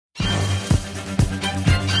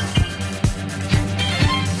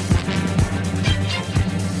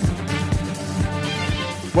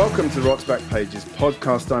Welcome to Rock's Back Pages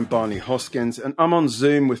podcast. I'm Barney Hoskins, and I'm on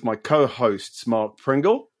Zoom with my co-hosts Mark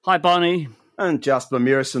Pringle. Hi, Barney. And Jasper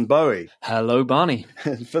Murison-Bowie. Hello, Barney.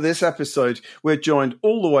 For this episode, we're joined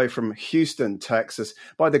all the way from Houston, Texas,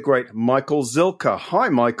 by the great Michael Zilkha. Hi,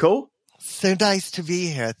 Michael. So nice to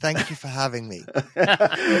be here. Thank you for having me.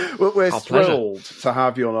 We're thrilled to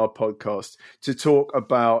have you on our podcast to talk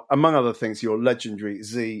about, among other things, your legendary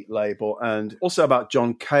Z label and also about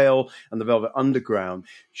John Cale and the Velvet Underground.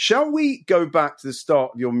 Shall we go back to the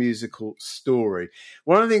start of your musical story?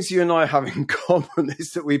 One of the things you and I have in common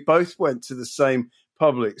is that we both went to the same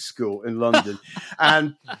public school in London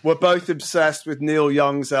and we're both obsessed with Neil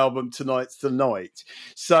Young's album Tonight's the Night.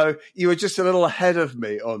 So you were just a little ahead of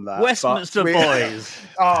me on that. Westminster boys.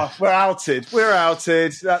 We're outed.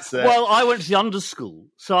 That's it. Well, I went to the under school,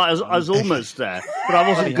 so I was almost there, but I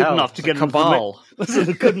wasn't good enough to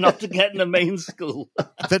get in the main school.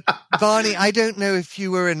 But Barney, I don't know if you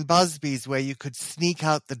were in Busby's where you could sneak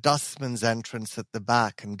out the dustman's entrance at the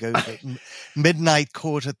back and go to midnight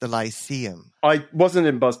court at the Lyceum. I wasn't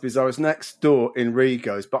in Busby's. I was next door in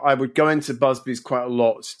Rigo's, but I would go into Busby's quite a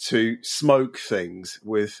lot to smoke things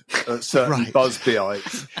with certain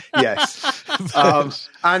Busbyites. Yes.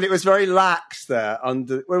 And it was very lax there.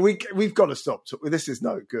 We've got to stop. This is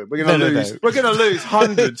no good. We're going to lose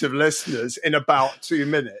hundreds of listeners in about 2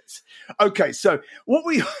 minutes. Okay, so what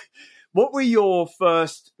were your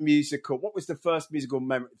first musical? What was the first musical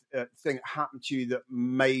thing that happened to you that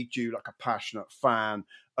made you like a passionate fan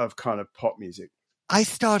of kind of pop music? I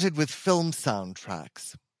started with film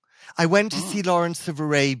soundtracks. I went to see Lawrence of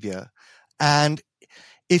Arabia, and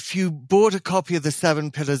if you bought a copy of the Seven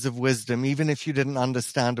Pillars of Wisdom, even if you didn't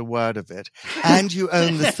understand a word of it, and you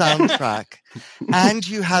owned the soundtrack, and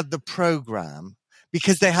you had the program,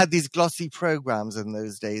 because they had these glossy programs in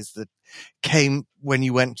those days that came when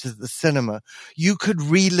you went to the cinema, you could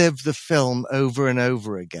relive the film over and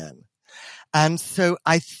over again. And so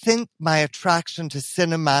I think my attraction to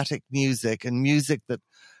cinematic music and music that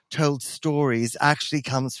told stories actually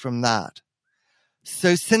comes from that.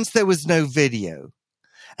 So since there was no video,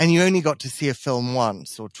 and you only got to see a film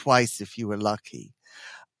once or twice if you were lucky,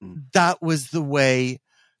 that was the way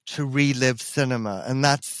to relive cinema. And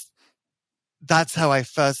that's how I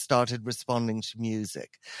first started responding to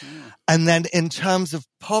music. Yeah. And then in terms of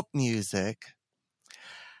pop music,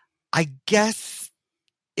 I guess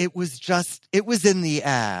it was in the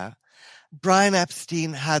air. Brian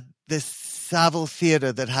Epstein had this Savile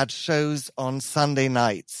Theatre that had shows on Sunday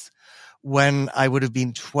nights when I would have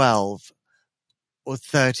been 12 or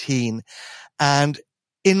 13. And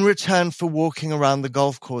in return for walking around the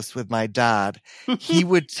golf course with my dad, he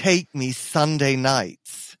would take me Sunday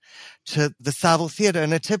nights to the Savile Theatre.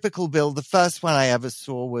 And a typical bill, the first one I ever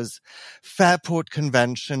saw was Fairport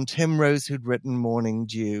Convention, Tim Rose, who'd written Morning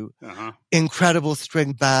Dew, incredible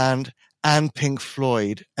string band, and Pink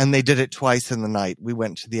Floyd. And they did it twice in the night. We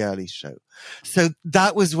went to the early show. So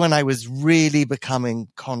that was when I was really becoming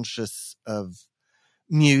conscious of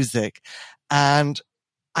music. And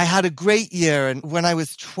I had a great year. And when I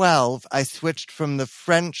was 12, I switched from the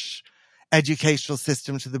French educational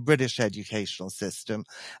system to the British educational system.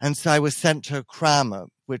 And so I was sent to a crammer,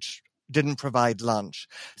 which didn't provide lunch.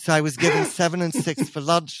 So I was given 7 and 6 for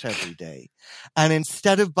lunch every day. And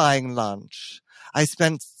instead of buying lunch, I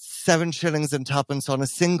spent 7 shillings and twopence on a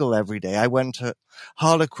single every day. I went to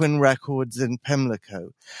Harlequin Records in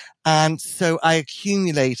Pimlico. And so I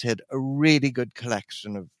accumulated a really good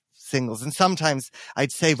collection of singles. And sometimes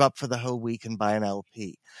I'd save up for the whole week and buy an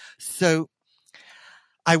LP. So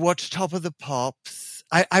I watched Top of the Pops.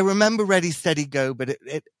 I remember Ready, Steady, Go, but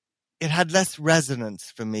it had less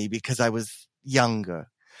resonance for me because I was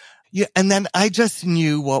younger. Yeah, and then I just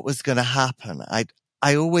knew what was going to happen.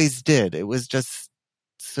 I always did. It was just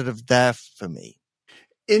sort of there for me.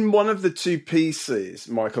 In one of the 2 pieces,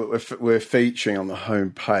 Michael, that we're featuring on the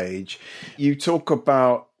homepage, you talk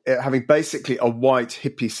about it having basically a white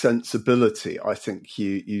hippie sensibility, I think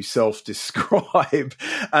you self-describe.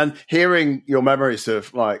 And hearing your memories of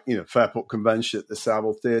Fairport Convention at the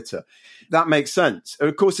Savile Theatre, that makes sense. And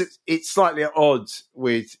of course, it's slightly at odds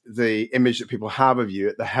with the image that people have of you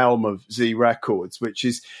at the helm of Z Records, which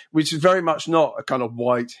is very much not a kind of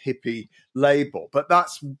white hippie label. But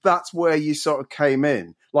that's where you sort of came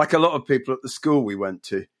in, like a lot of people at the school we went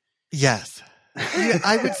to. Yes.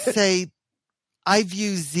 I would say I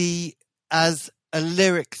view Z as a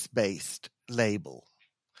lyrics-based label.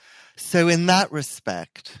 So in that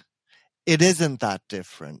respect, it isn't that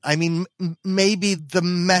different. I mean, maybe the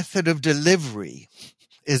method of delivery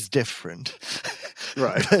is different.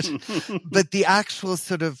 Right. but the actual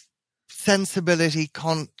sort of sensibility,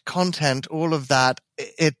 content, all of that,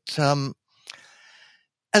 it a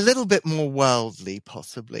little bit more worldly,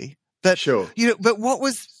 possibly. But, sure. But what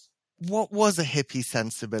was a hippie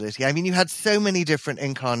sensibility? I mean, you had so many different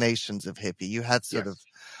incarnations of hippie. You had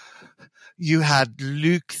you had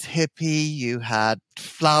Luke's hippie, you had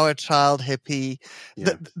Flower Child hippie.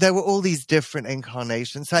 Yeah. There were all these different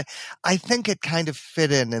incarnations. I think it kind of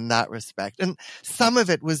fit in that respect. And some of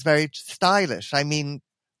it was very stylish. I mean,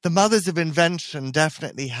 the Mothers of Invention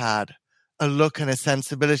definitely had a look and a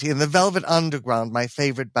sensibility. And the Velvet Underground, my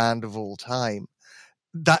favorite band of all time,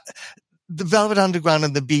 the Velvet Underground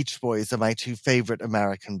and the Beach Boys are my two favorite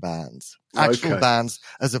American bands. Actual bands,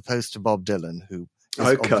 as opposed to Bob Dylan, who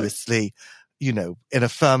is obviously, in a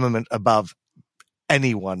firmament above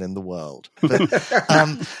anyone in the world. But,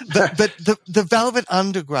 but the Velvet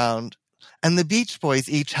Underground and the Beach Boys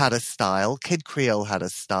each had a style. Kid Creole had a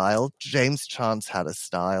style. James Chance had a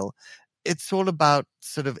style. It's all about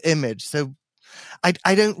sort of image. So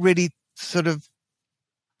I don't really sort of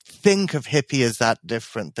think of hippie as that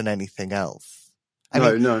different than anything else.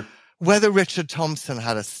 No. Whether Richard Thompson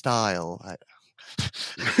had a style,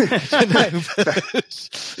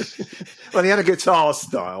 well, he had a guitar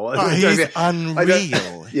style. He's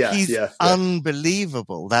unreal. He's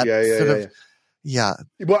unbelievable. Yeah.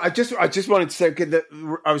 Well, I just wanted to say that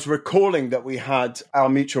I was recalling that we had our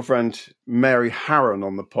mutual friend Mary Harron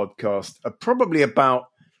on the podcast probably about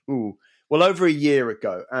over a year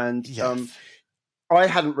ago, and I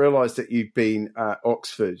hadn't realised that you'd been at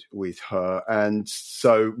Oxford with her, and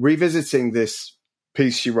so revisiting this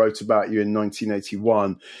piece she wrote about you in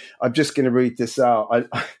 1981, I'm just going to read this out.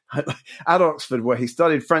 At Oxford, where he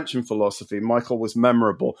studied French and philosophy, Michael was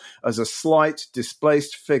memorable as a slight,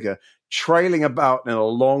 displaced figure trailing about in a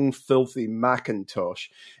long, filthy Macintosh,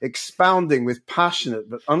 expounding with passionate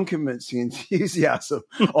but unconvincing enthusiasm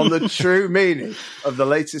on the true meaning of the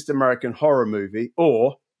latest American horror movie,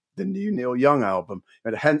 or the new Neil Young album,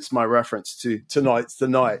 and hence my reference to Tonight's the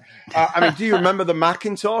Night. Do you remember the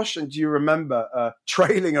Macintosh, and do you remember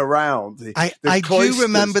trailing around the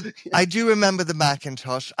cloisters? I do remember the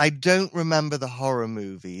Macintosh. I don't remember the horror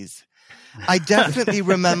movies. I definitely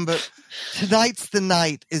remember Tonight's the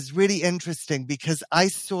Night is really interesting because I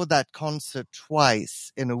saw that concert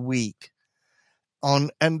twice in a week.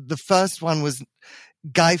 And the first one was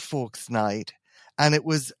Guy Fawkes Night, and it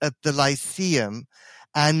was at the Lyceum.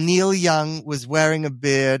 And Neil Young was wearing a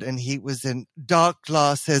beard, and he was in dark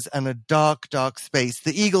glasses and a dark, dark space.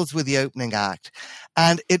 The Eagles were the opening act,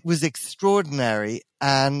 and it was extraordinary.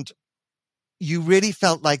 And you really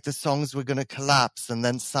felt like the songs were going to collapse, and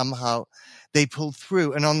then somehow they pulled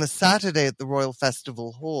through. And on the Saturday at the Royal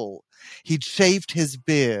Festival Hall, he'd shaved his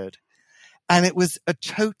beard, and it was a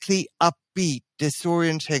totally upbeat,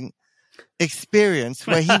 disorienting experience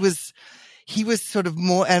where he was sort of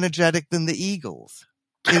more energetic than the Eagles.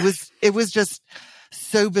 It was just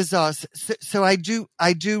so bizarre. So I do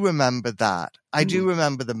remember that. I do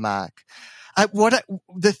remember the Mac.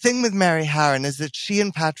 The thing with Mary Harron is that she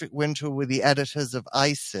and Patrick Winter were the editors of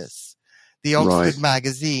ISIS, the Oxford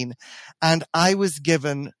magazine, and I was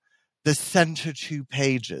given the center 2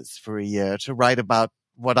 pages for a year to write about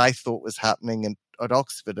what I thought was happening at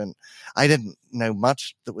Oxford, and I didn't know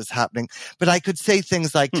much that was happening, but I could say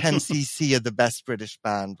things like 10cc are the best British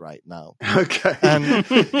band right now. Okay.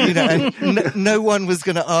 And no one was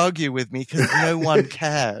going to argue with me because no one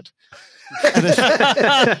cared. So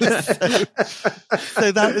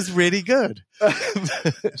that was really good.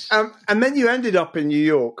 And then you ended up in New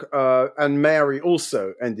York, and Mary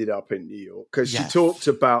also ended up in New York because she talked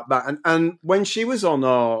about that. And when she was on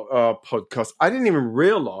our podcast, I didn't even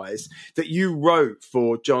realize that you wrote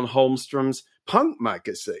for John Holmstrom's Punk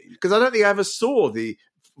magazine, because I don't think I ever saw the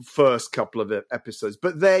first couple of episodes,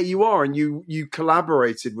 but there you are, and you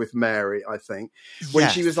collaborated with Mary, I think, when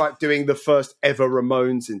she was like doing the first ever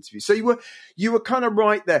Ramones interview. So you were kind of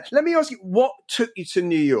right there. Let me ask you, what took you to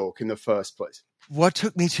New York in the first place? What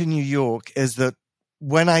took me to New York is that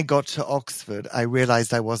when I got to Oxford, I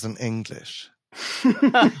realized I wasn't English.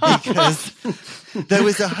 Because there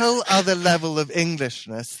was a whole other level of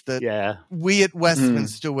Englishness that we at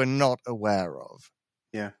Westminster were not aware of.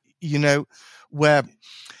 Yeah. Where,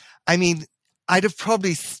 I mean, I'd have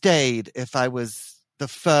probably stayed if I was the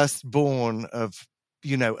firstborn of,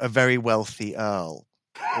 a very wealthy earl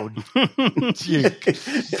or duke. But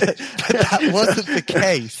that wasn't the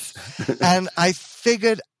case. And I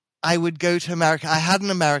figured I would go to America. I had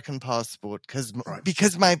an American passport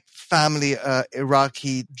because my family are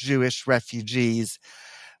Iraqi Jewish refugees.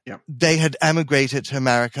 Yeah. They had emigrated to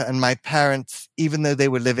America, and my parents, even though they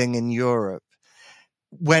were living in Europe,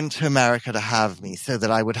 went to America to have me so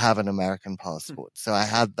that I would have an American passport. So I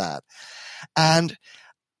had that. And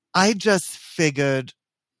I just figured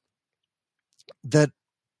that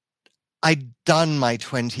I'd done my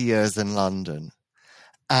 20 years in London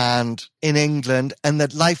and in England, and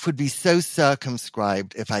that life would be so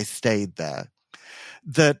circumscribed if I stayed there,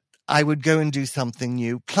 that I would go and do something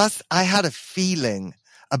new. Plus, I had a feeling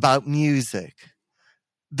about music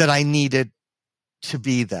that I needed to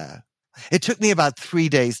be there. It took me about 3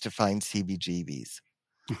 days to find CBGBs.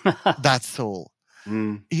 That's all.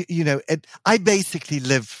 I basically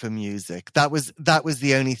lived for music. That was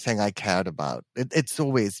the only thing I cared about. It's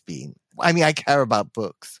always been. I mean, I care about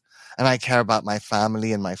books. And I care about my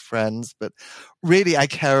family and my friends, but really I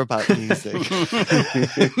care about music.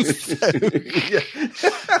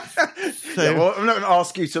 Well, I'm not going to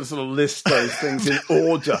ask you to sort of list those things in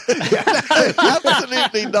order.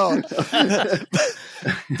 Absolutely not.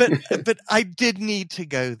 But I did need to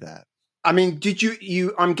go there. I mean, did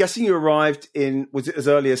you, I'm guessing you arrived was it as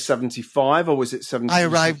early as 75 or was it 76? I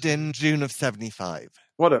arrived in June of 75.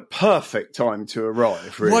 What a perfect time to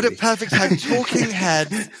arrive, really. What a perfect time.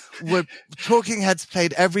 Talking Heads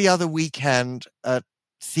played every other weekend at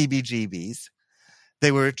CBGB's.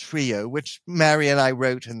 They were a trio, which Mary and I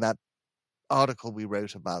wrote in that article we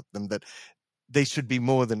wrote about them, that they should be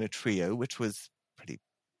more than a trio, which was pretty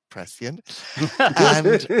prescient.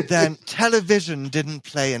 And then television didn't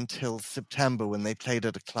play until September when they played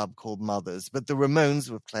at a club called Mothers. But the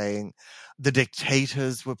Ramones were playing, the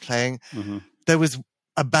Dictators were playing. Mm-hmm. There was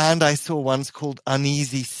a band I saw once called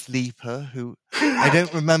Uneasy Sleeper, who I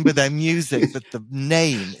don't remember their music, but the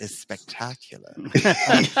name is spectacular.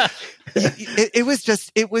 It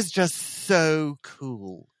was just so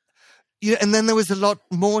cool. And then there was a lot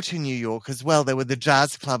more to New York as well. There were the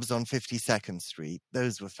jazz clubs on 52nd Street.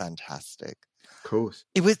 Those were fantastic. Of course.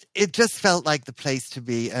 It just felt like the place to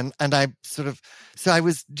be. And I so I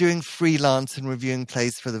was doing freelance and reviewing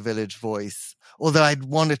plays for the Village Voice, although I'd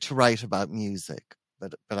wanted to write about music.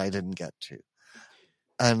 But I didn't get to.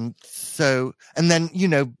 And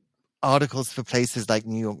then, articles for places like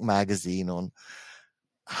New York Magazine on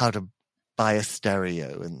how to buy a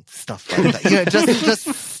stereo and stuff like that.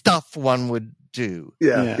 Just stuff one would do.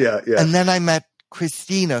 Yeah. And then I met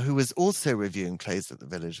Christina, who was also reviewing plays at the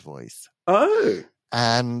Village Voice. Oh.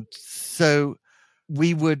 And so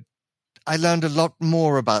I learned a lot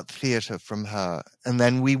more about theater from her. And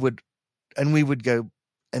then we would go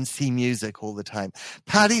and see music all the time.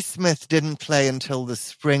 Patti Smith didn't play until the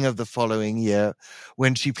spring of the following year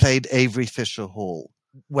when she played Avery Fisher Hall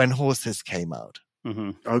when Horses came out.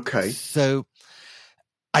 Mm-hmm. Okay. So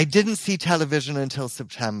I didn't see television until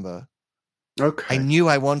September. Okay. I knew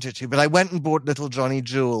I wanted to, but I went and bought Little Johnny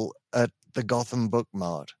Jewel at the Gotham Book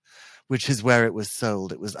Mart, which is where it was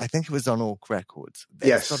sold. I think it was on Orc Records.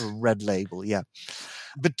 Yes. It's got a red label, yeah.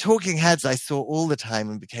 But Talking Heads I saw all the time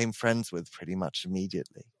and became friends with pretty much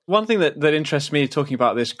immediately. One thing that interests me talking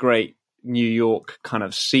about this great New York kind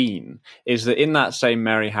of scene is that in that same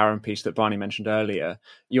Mary Harron piece that Barney mentioned earlier,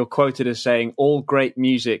 you're quoted as saying, all great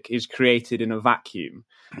music is created in a vacuum.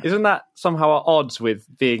 Isn't that somehow at odds with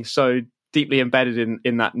being so deeply embedded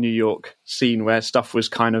in that New York scene where stuff was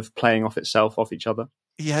kind of playing off each other?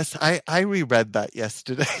 Yes, I reread that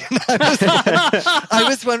yesterday. I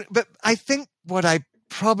was wondering, but I think what I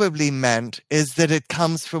probably meant is that it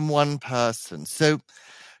comes from one person. So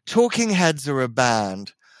Talking Heads are a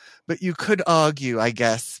band, but you could argue, I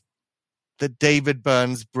guess, that David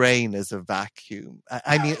Byrne's brain is a vacuum.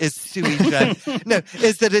 I mean, it's sui generis. No,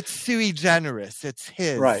 is that it's sui generis. It's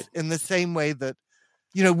his. Right. In the same way that,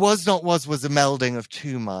 Was Not Was a melding of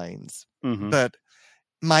two minds. Mm-hmm. But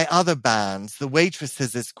my other bands, The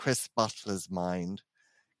Waitresses is Chris Butler's mind.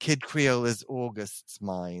 Kid Creole is August's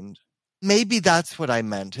mind. Maybe that's what I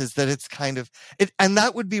meant, is that it's kind of it, and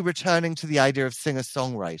that would be returning to the idea of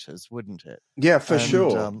singer-songwriters, wouldn't it? Yeah, for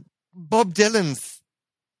sure. Bob Dylan's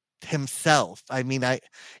himself. I mean,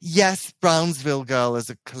 yes, Brownsville Girl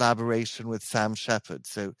is a collaboration with Sam Shepard,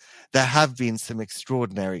 so there have been some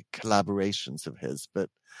extraordinary collaborations of his,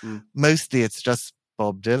 but mostly it's just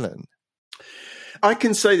Bob Dylan. I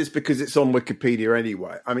can say this because it's on Wikipedia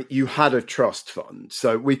anyway. I mean, you had a trust fund,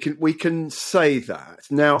 so we can say that.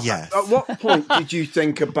 Now, yes. At what point did you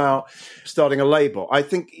think about starting a label? I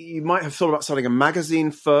think you might have thought about starting a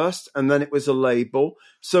magazine first, and then it was a label.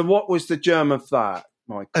 So what was the germ of that,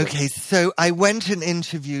 Michael? Okay, so I went and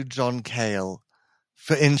interviewed John Cale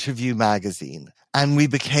for Interview Magazine, and we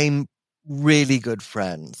became really good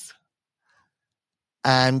friends.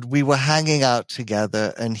 And we were hanging out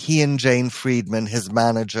together, and he and Jane Friedman, his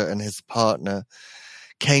manager and his partner,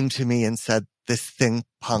 came to me and said, this thing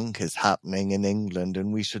punk is happening in England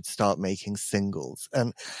and we should start making singles.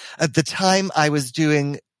 And at the time I was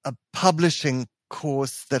doing a publishing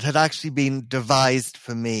course that had actually been devised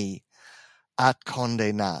for me at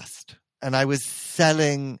Condé Nast. And I was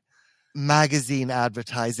selling magazine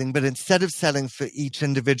advertising, but instead of selling for each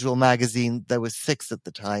individual magazine, there were 6 at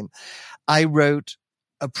the time, I wrote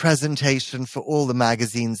a presentation for all the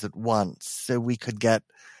magazines at once so we could get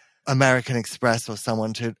American Express or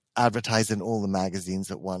someone to advertise in all the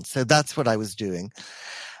magazines at once. So that's what I was doing.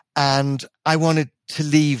 And I wanted to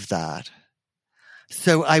leave that.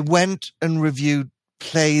 So I went and reviewed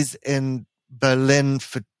plays in Berlin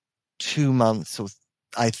for 2 months, or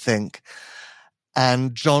I think.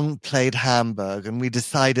 And John played Hamburg, and we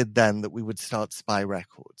decided then that we would start Spy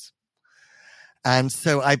Records. And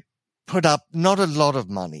so I put up not a lot of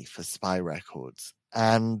money for Spy Records,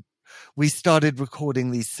 and we started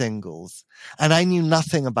recording these singles, and I knew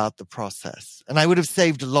nothing about the process. And I would have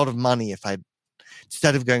saved a lot of money if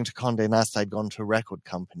instead of going to Condé Nast, I'd gone to a record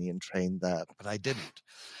company and trained there, but I didn't.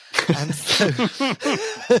 And so,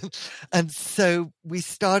 and so we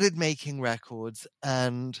started making records,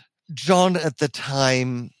 and John at the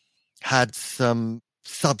time had some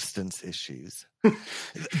substance issues,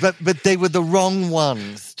 but they were the wrong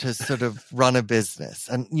ones to sort of run a business.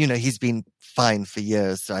 And, he's been fine for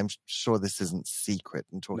years, so I'm sure this isn't secret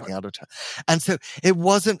and talking out of turn. And so it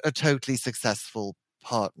wasn't a totally successful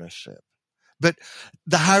partnership. But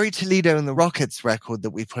the Harry Toledo and the Rockets record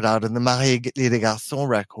that we put out and the Marie les Garçons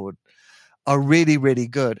record are really, really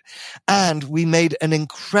good. And we made an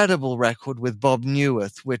incredible record with Bob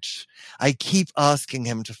Newirth, which I keep asking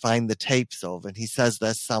him to find the tapes of, and he says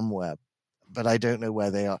they're somewhere, but I don't know where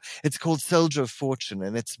they are. It's called Soldier of Fortune,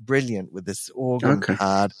 and it's brilliant with this organ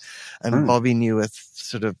pad and Bobby Newirth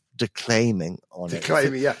sort of declaiming on it.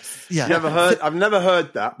 Yeah. I've never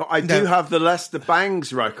heard that, but I do have the Lester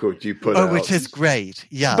Bangs record you put out. Which is great,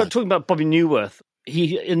 yeah. But talking about Bobby Newirth,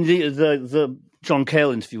 he in the John Cale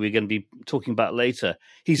interview we're going to be talking about later,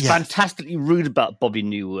 he's fantastically rude about Bobby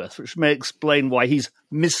Newirth, which may explain why he's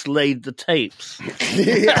mislaid the tapes.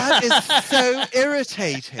 That is so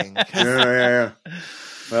irritating. Yeah.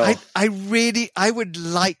 Well, I would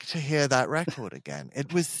like to hear that record again.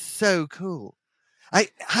 It was so cool.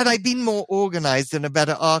 Had I been more organized and a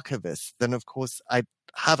better archivist, then of course I'd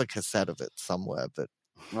have a cassette of it somewhere, but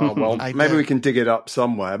maybe we can dig it up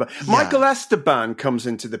somewhere. But Michael Esteban comes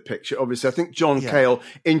into the picture. Obviously, I think John Cale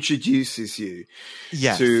introduces you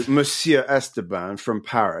to Monsieur Esteban from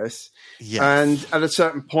Paris. Yes. And at a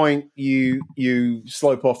certain point, you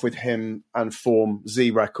slope off with him and form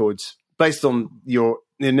Z Records based on the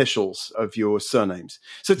initials of your surnames.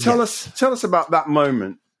 So tell us about that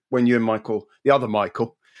moment when you and Michael, the other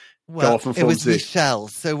Michael, go off and form Z. It was Michel.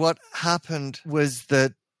 So what happened was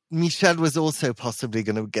that Michel was also possibly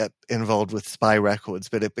going to get involved with Spy Records,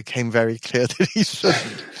 but it became very clear that he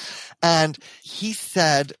shouldn't. And he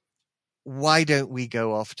said, why don't we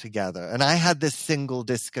go off together? And I had this single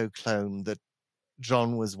disco clone that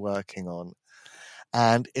John was working on,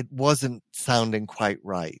 and it wasn't sounding quite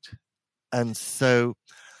right. And so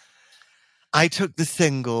I took the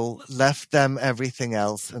single, left them everything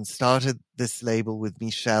else, and started this label with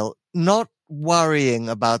Michel, not worrying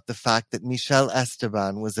about the fact that Michel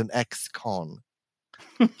Esteban was an ex-con.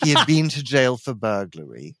 He had been to jail for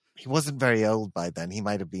burglary. He wasn't very old by then. He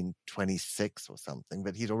might have been 26 or something,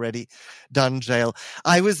 but he'd already done jail.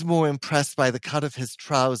 I was more impressed by the cut of his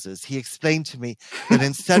trousers. He explained to me that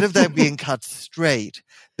instead of them being cut straight,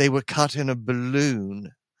 they were cut in a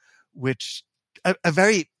balloon, which, a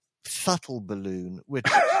very subtle balloon, which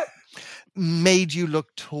made you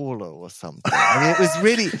look taller or something. I mean, it was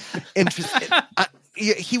really interesting.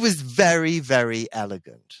 He was very, very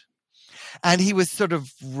elegant. And he was sort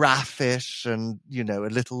of raffish and, a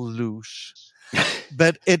little louche.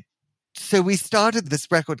 So we started this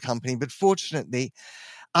record company, but fortunately,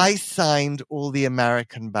 I signed all the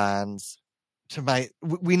American bands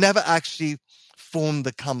we never actually formed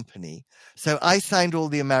the company. So I signed all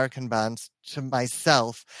the American bands to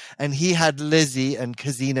myself, and he had Lizzie and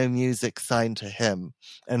Casino Music signed to him,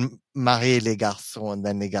 and Marie les Garçons and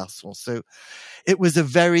then les Garçons. So it was a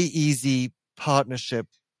very easy partnership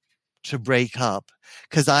to break up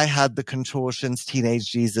because I had the Contortions, Teenage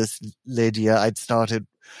Jesus, Lydia. I'd started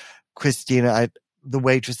Christina. The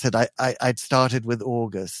Waitress said I'd started with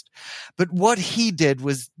August. But what he did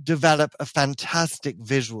was develop a fantastic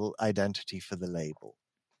visual identity for the label.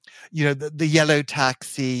 The yellow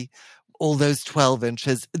taxi, all those 12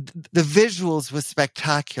 inches. The visuals were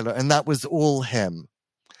spectacular, and that was all him.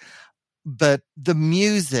 But the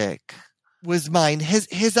music was mine.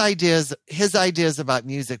 His ideas about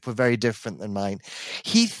music were very different than mine.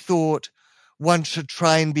 He thought one should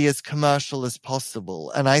try and be as commercial as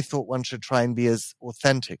possible, and I thought one should try and be as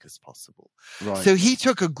authentic as possible. Right. So he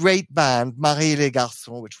took a great band, Marie et les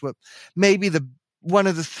Garçons, which were maybe one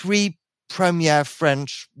of the three premier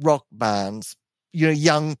French rock bands,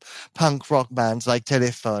 young punk rock bands like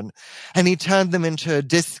Téléphone, and he turned them into a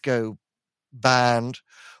disco band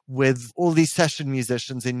with all these session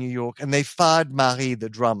musicians in New York, and they fired Marie, the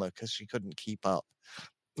drummer, because she couldn't keep up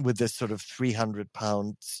with this sort of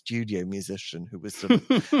 300-pound studio musician who was sort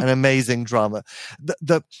of an amazing drummer.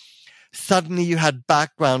 Suddenly you had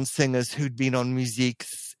background singers who'd been on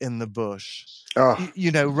Musiques in the Bush,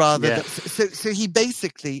 so he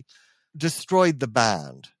basically destroyed the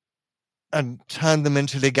band and turned them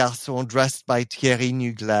into Les Garçons dressed by Thierry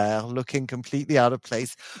Mugler, looking completely out of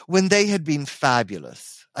place when they had been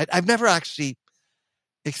fabulous. I've never actually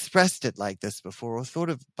expressed it like this before or thought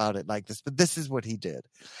about it like this, but this is what he did.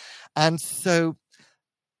 And so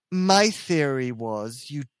my theory was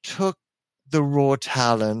you took the raw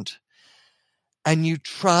talent and you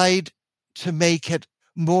tried to make it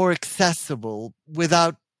more accessible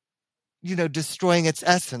without, destroying its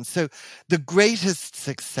essence. So the greatest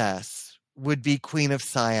success would be Queen of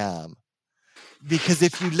Siam, because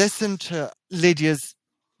if you listen to Lydia's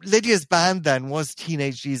band then was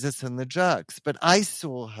Teenage Jesus and the Jerks, but I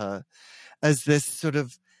saw her as this sort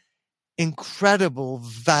of incredible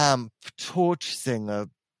vamp, torch singer,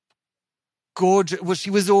 gorgeous. Well, she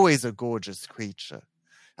was always a gorgeous creature.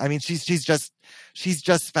 I mean, she's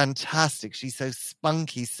just fantastic. She's so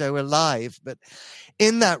spunky, so alive. But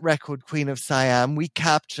in that record, Queen of Siam, we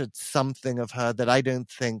captured something of her that I don't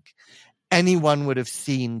think anyone would have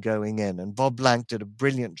seen going in. And Bob Blanc did a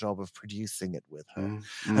brilliant job of producing it with her.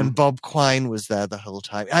 Mm-hmm. And Bob Quine was there the whole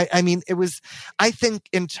time. I mean, it was, I think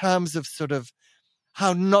in terms of sort of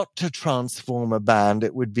how not to transform a band,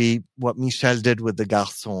 it would be what Michel did with the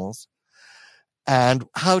Garçons, and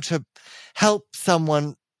how to help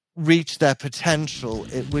someone reach their potential,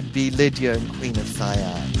 it would be Lydia and Queen of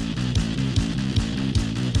Siam.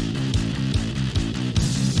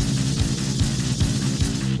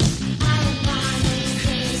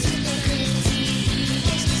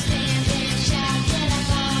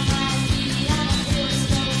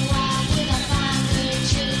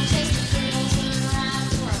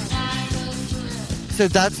 So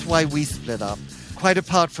that's why we split up, quite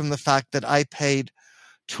apart from the fact that I paid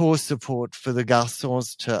tour support for the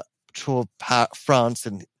Garçons to tour France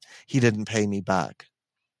and he didn't pay me back.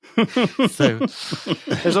 So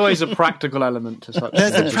there's always a practical element to such.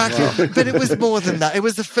 There's a practical, but it was more than that. It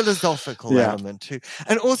was a philosophical element too.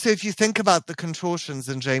 And also, if you think about the Contortions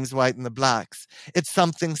and James White and the Blacks, it's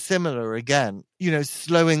something similar again,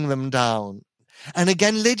 slowing them down. And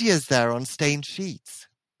again, Lydia's there on Stained Sheets.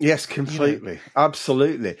 Yes, completely.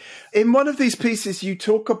 Absolutely. In one of these pieces, you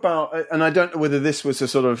talk about, and I don't know whether this was a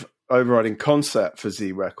sort of overriding concept for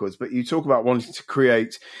Z Records, but you talk about wanting to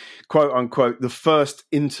create, quote unquote, the first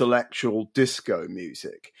intellectual disco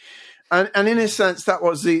music. And in a sense, that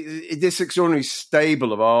was this extraordinary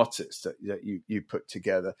stable of artists that you put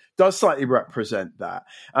together does slightly represent that.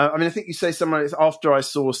 I mean, I think you say something like, after I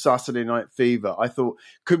saw Saturday Night Fever, I thought,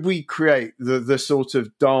 could we create the sort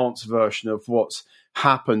of dance version of what's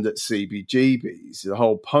happened at CBGB's, the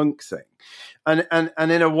whole punk thing? And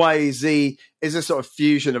in a way, Z is a sort of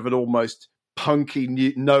fusion of an almost punky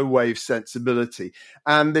no-wave sensibility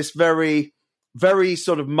and this very, very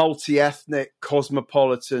sort of multi-ethnic,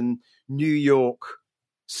 cosmopolitan New York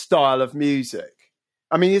style of music.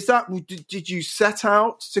 I mean, did you set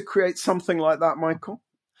out to create something like that, Michael?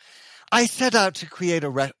 I set out to create a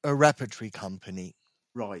repertory company.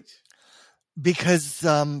 Right. Because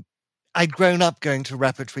I'd grown up going to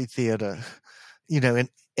repertory theatre, in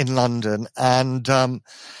London. And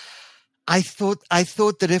I thought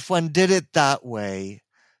that if one did it that way,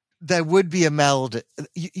 there would be a meld.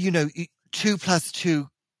 2 + 2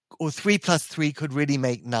 or 3 + 3 could really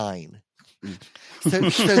make 9. So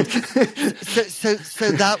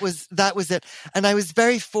that was it. And I was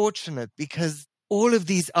very fortunate because all of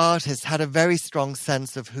these artists had a very strong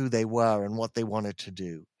sense of who they were and what they wanted to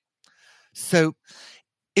do. So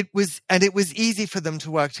it was easy for them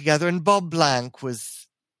to work together. And Bob Blanc was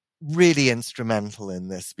really instrumental in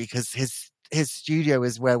this because his studio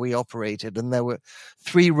is where we operated, and there were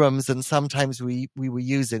 3 rooms, and sometimes we were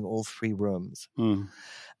using all 3 rooms. Mm.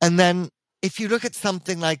 And then if you look at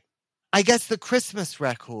something like, I guess the Christmas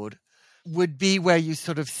record would be where you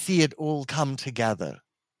sort of see it all come together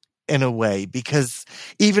in a way, because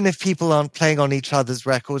even if people aren't playing on each other's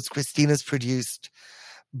records, Christina's produced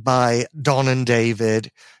by Don and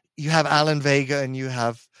David. you have Alan Vega and you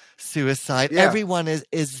have Suicide. Yeah. Everyone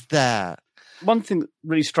is there. One thing that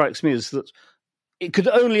really strikes me is that it could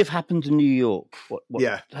only have happened in New York, what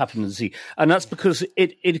happened in Z. And that's because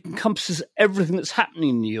it encompasses everything that's happening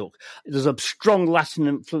in New York. There's a strong Latin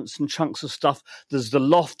influence in chunks of stuff. There's the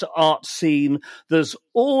loft art scene. There's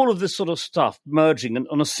all of this sort of stuff merging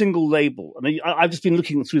on a single label. And I've just been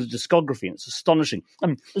looking through the discography, and it's astonishing.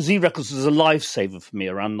 Z Records was a lifesaver for me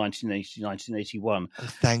around 1980, 1981. Oh,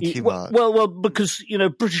 thank you, Mark. Well, because,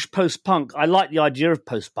 British post-punk, I like the idea of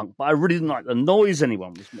post-punk, but I really didn't like the noise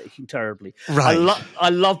anyone was making terribly. Right. I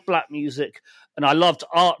love black music, and I loved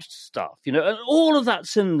art stuff, and all of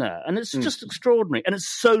that's in there, and it's just extraordinary, and it's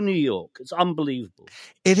so New York. It's unbelievable.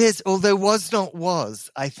 It is, although Was Not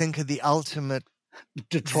Was, I think, are the ultimate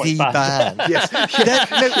Detroit Z band.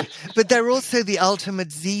 Yes. But they're also the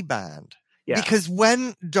ultimate Z band. Yeah. Because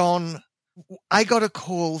when I got a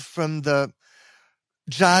call from the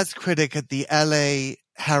jazz critic at the LA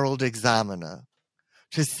Herald Examiner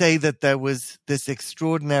to say that there was this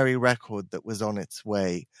extraordinary record that was on its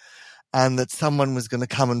way and that someone was going to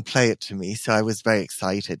come and play it to me. So I was very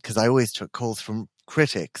excited because I always took calls from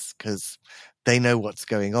critics because they know what's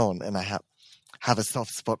going on, and I have a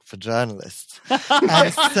soft spot for journalists.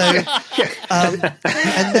 And so,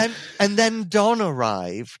 and then Don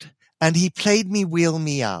arrived and he played me Wheel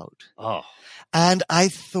Me Out. Oh. And I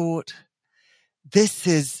thought, this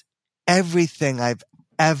is everything I've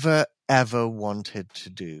ever wanted to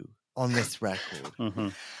do on this record. Mm-hmm.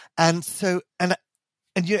 And so, and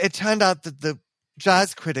it turned out that the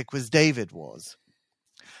jazz critic was David Was.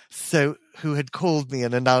 So, who had called me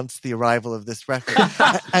and announced the arrival of this record.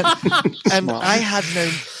 and I had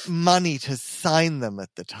no money to sign them at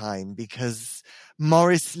the time because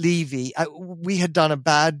Maurice Levy, we had done a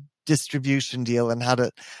bad distribution deal and had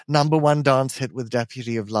a #1 dance hit with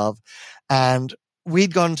Deputy of Love. And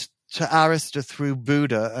we'd gone to Arista through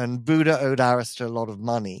Buddha, and Buddha owed Arista a lot of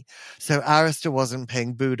money. So Arista wasn't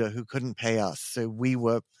paying Buddha, who couldn't pay us. So we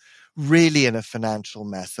were really in a financial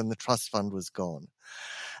mess, and the trust fund was gone.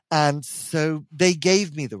 And so they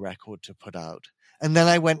gave me the record to put out. And then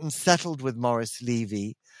I went and settled with Maurice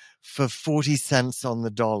Levy for 40 cents on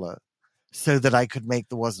the dollar so that I could make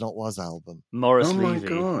the Was Not Was album. Maurice Levy.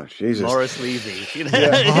 Oh my gosh, Jesus. Maurice Levy.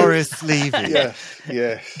 Maurice Levy.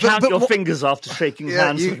 Yeah. Count your fingers after shaking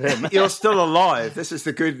hands with him. You're still alive. This is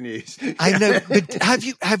the good news. I know, but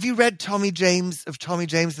have you read Tommy James and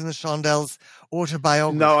the Shondells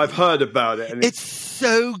autobiography? No, I've heard about it. And it's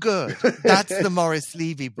so good. That's the Maurice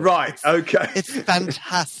Levy book. Right, okay. It's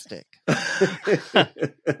fantastic.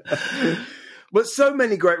 But so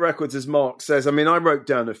many great records, as Mark says. I mean, I wrote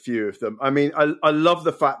down a few of them. I mean, I love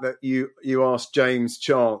the fact that you asked James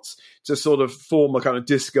Chance to sort of form a kind of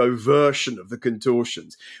disco version of the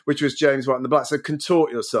Contortions, which was James White and the Black. So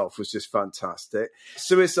Contort Yourself was just fantastic.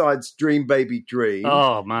 Suicide's Dream Baby Dream.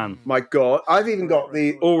 Oh, man. My God. I've even got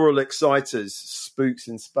the Oral Exciters Spooks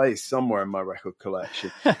in Space somewhere in my record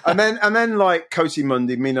collection. and then like Coty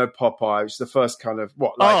Mundi, Mino Popeye, which is the first kind of,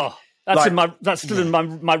 That's still in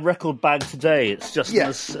my record bag today. It's just an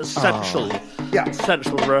essential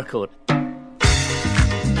record.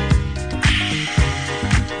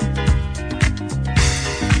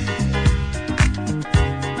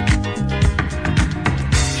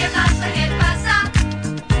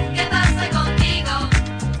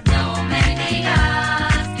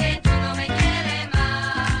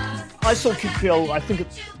 I saw Kid Creole, I think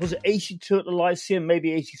was it 82 at the Lyceum,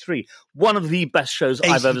 maybe 83. One of the best shows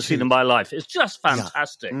 82. I've ever seen in my life. It's just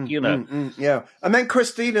fantastic, Yeah. And then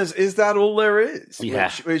Christina's Is That All There Is?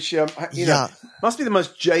 Yeah. Which must be the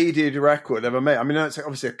most jaded record ever made. I mean, it's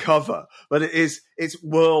obviously a cover, but it's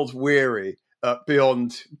world weary.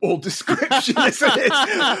 Beyond all description, isn't it?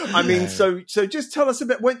 I mean, so just tell us a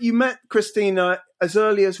bit. When you met Christina as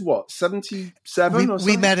early as what, 77 or something?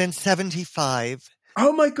 We met in 75.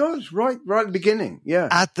 Oh my gosh, right at the beginning, yeah.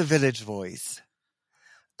 At the Village Voice.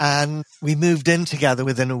 And we moved in together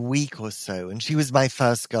within a week or so, and she was my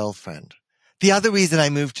first girlfriend. The other reason I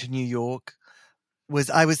moved to New York was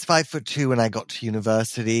I was 5'2" when I got to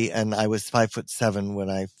university, and I was 5'7" when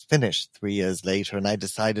I finished 3 years later, and I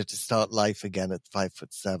decided to start life again at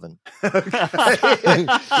 5'7".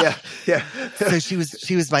 Yeah. So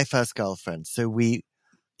she was my first girlfriend. So we,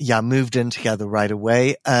 moved in together right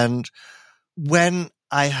away. And when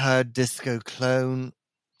I heard Disco Clone,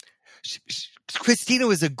 Christina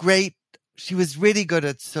was she was really good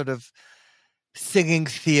at sort of singing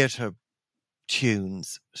theater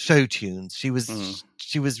tunes, show tunes. She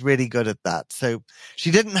was really good at that. So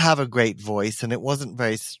she didn't have a great voice and it wasn't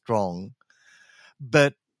very strong,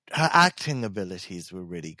 but her acting abilities were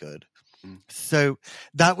really good. So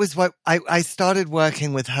that was what I started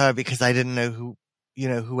working with her, because I didn't know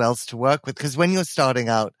who else to work with. Because when you're starting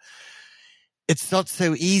out, it's not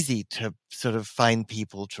so easy to sort of find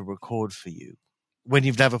people to record for you when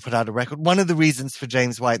you've never put out a record. One of the reasons for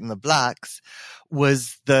James White and the Blacks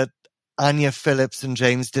was that Anya Phillips and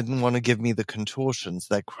James didn't want to give me the Contortions,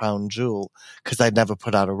 their crown jewel, because I'd never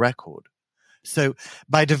put out a record. So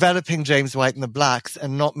by developing James White and the Blacks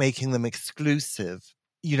and not making them exclusive,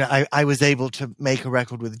 I was able to make a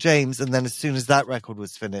record with James. And then as soon as that record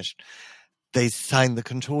was finished, they signed the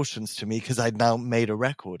Contortions to me, because I'd now made a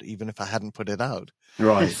record, even if I hadn't put it out.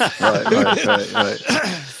 Right. So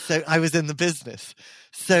I was in the business.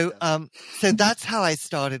 So that's how I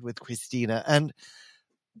started with Christina. And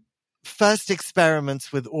first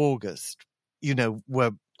experiments with August,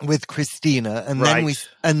 were with Christina,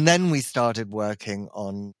 and then we started working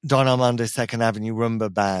on Don Armando Second Avenue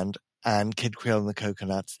Rumba Band and Kid Creole and the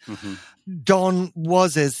Coconuts. Mm-hmm. Don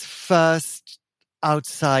was his first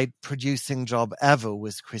outside producing job ever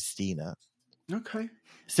was Christina. Okay.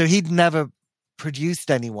 So he'd never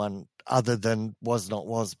produced anyone other than Was Not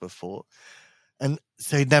Was before. And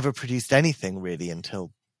so he'd never produced anything really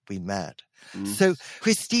until we met. Mm. So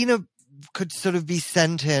Christina could sort of be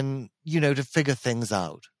sent in, to figure things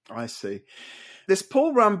out. I see. This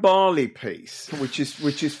Paul Rambali piece, which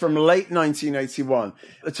is from late 1981,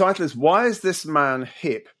 the title is "Why Is This Man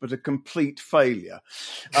Hip But a Complete Failure?"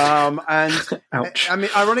 And Ouch. I mean,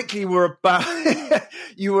 ironically,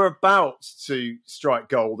 you were about to strike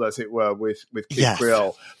gold, as it were, with Kid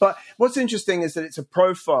Creole. But what's interesting is that it's a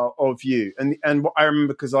profile of you, and what I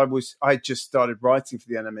remember, because I just started writing for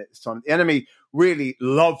the Enemy at this time. The Enemy really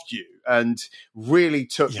loved you and really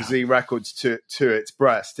took Z Records to its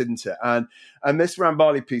breast, didn't it? And this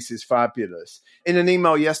Rambali piece is fabulous. In an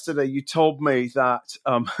email yesterday, you told me that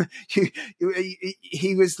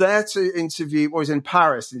he was there to interview, or was in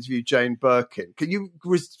Paris to interview Jane Birkin. Can you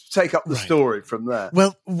take up the story from there?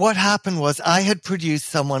 Well, what happened was I had produced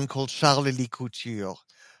someone called Charles Couture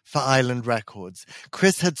for Island Records.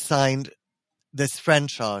 Chris had signed this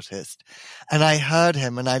French artist, and I heard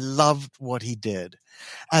him and I loved what he did.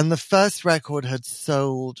 And the first record had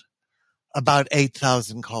sold about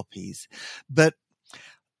 8,000 copies. But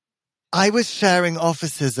I was sharing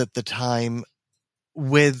offices at the time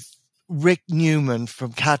with Rick Newman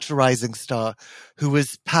from Catch a Rising Star, who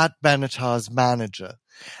was Pat Benatar's manager.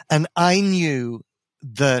 And I knew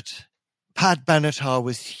that Pat Benatar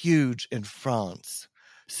was huge in France.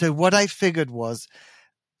 So what I figured was,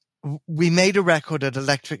 we made a record at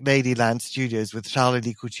Electric Ladyland Studios with Charles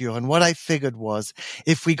Couture. And what I figured was,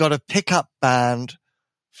 if we got a pickup band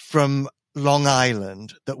from Long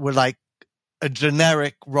Island that were like a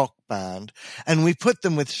generic rock band, and we put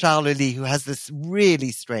them with Charles, who has this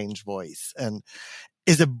really strange voice and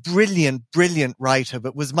is a brilliant, brilliant writer,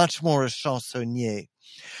 but was much more a chansonnier,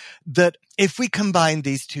 that if we combined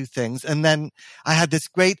these two things, and then I had this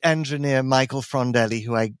great engineer, Michael Frondelli,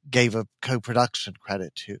 who I gave a co-production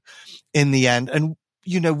credit to in the end. And,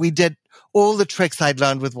 we did all the tricks I'd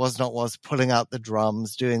learned with Was Not Was, pulling out the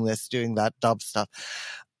drums, doing this, doing that dub stuff.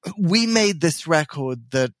 We made this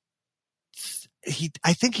record that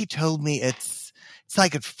I think he told me it's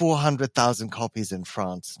like at 400,000 copies in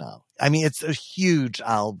France now. I mean, it's a huge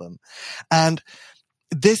album. And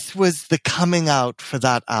this was the coming out for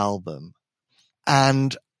that album.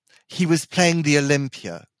 And he was playing the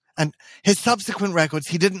Olympia. And his subsequent records,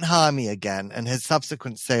 he didn't hire me again. And his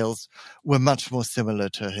subsequent sales were much more similar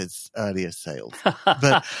to his earlier sales.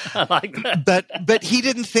 But, I like that. but he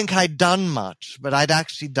didn't think I'd done much, but I'd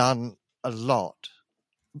actually done a lot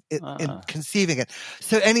in conceiving it.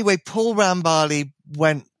 So anyway, Paul Rambali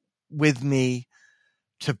went with me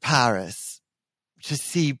to Paris to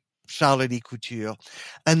see Charles Couture.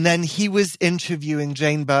 And then he was interviewing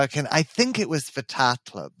Jane Birkin. I think it was for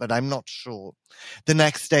Tatler, but I'm not sure. The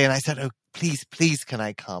next day, and I said, "Oh, please, can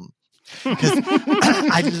I come?" Because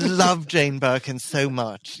I love Jane Birkin so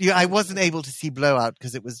much. I wasn't able to see Blowout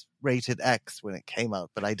because it was rated X when it came out,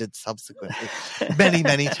 but I did subsequently many,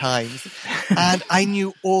 many times. And I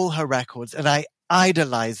knew all her records, and I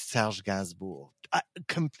idolized Serge Gainsbourg.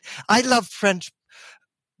 I love French.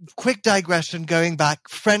 Quick digression, going back,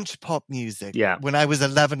 French pop music. Yeah. When I was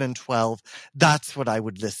 11 and 12, that's what I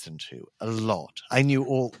would listen to a lot. I knew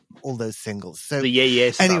all those singles. So the yeah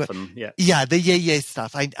stuff. Anyway, the yeah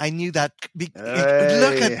stuff. I knew that. Look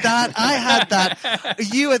at that. I had that.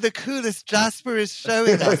 You are the coolest. Jasper is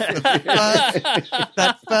showing us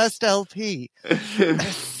that first LP.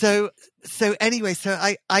 So anyway,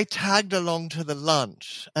 I tagged along to the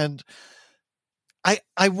lunch, and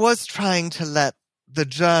I was trying to let the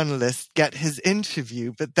journalist get his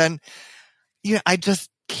interview, but then, I just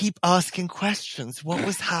keep asking questions. What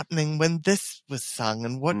was happening when this was sung,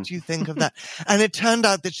 and what do you think of that? And it turned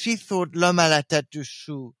out that she thought L'Homme à la tête du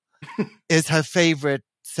chou is her favorite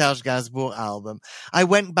Serge Gainsbourg album. I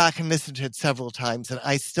went back and listened to it several times, and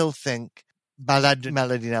I still think Ballade de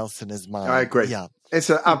Melody Nelson is mine. I agree. Yeah. It's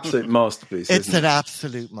an absolute masterpiece. It's an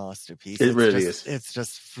absolute masterpiece. It really is. It's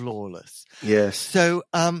just flawless. Yes. So,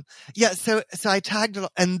 so I tagged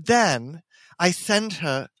along, and then I sent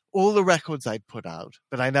her all the records I'd put out,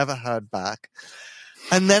 but I never heard back.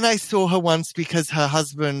 And then I saw her once because her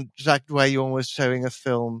husband, Jacques Doyon, was showing a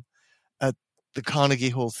film at the Carnegie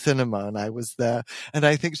Hall Cinema, and I was there, and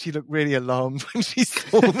I think she looked really alarmed when she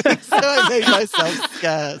saw me, so I made myself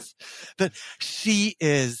scarce. But she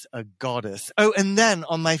is a goddess. Oh, and then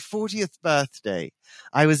on my 40th birthday,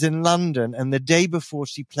 I was in London, and the day before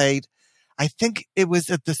she played, I think it was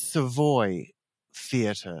at the Savoy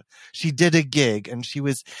Theatre. She did a gig, and she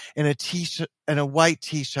was in a t-shirt, in a white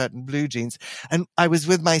t-shirt and blue jeans, and I was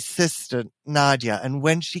with my sister, Nadia, and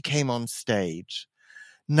when she came on stage,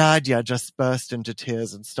 Nadia just burst into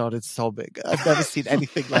tears and started sobbing. I've never seen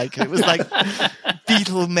anything like it. It was like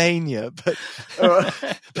Beatlemania, but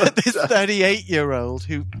this 38-year-old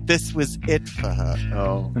who, this was it for her.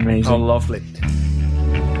 Oh, amazing. How lovely.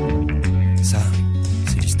 Ça,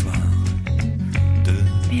 c'est l'histoire de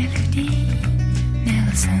Melody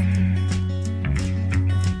Nelson.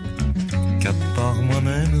 Qu'à part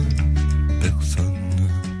moi-même, personne.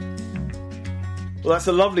 Well, that's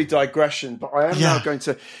a lovely digression, but I am now going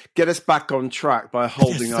to get us back on track by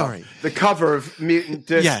holding up the cover of Mutant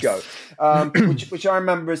Disco, which I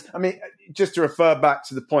remember as, just to refer back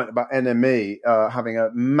to the point about NME having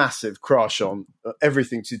a massive crush on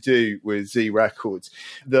everything to do with Z Records.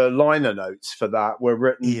 The liner notes for that were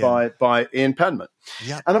written by Ian Penman.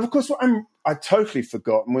 Yeah. And of course, what I'd totally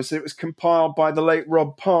forgotten was it was compiled by the late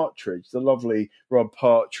Rob Partridge, the lovely Rob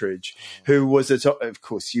Partridge, who was, of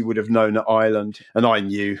course, you would have known at Island, and I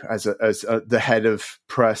knew as the head of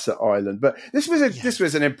press at Island. But this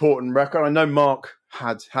was an important record. I know Mark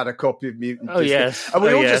had a copy of Mutant Disco. Yes. And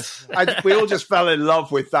we all just fell in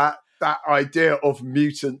love with that idea of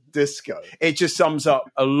mutant disco. It just sums up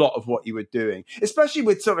a lot of what you were doing, especially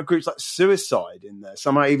with sort of groups like Suicide in there.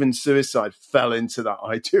 Somehow even Suicide fell into that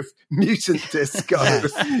idea of mutant disco.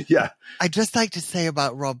 Yeah. I'd just like to say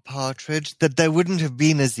about Rob Partridge that there wouldn't have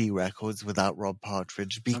been a Z Records without Rob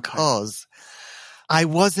Partridge, because I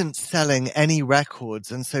wasn't selling any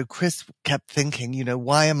records. And so Chris kept thinking,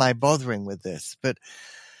 why am I bothering with this? But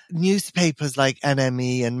newspapers like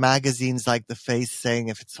NME and magazines like The Face saying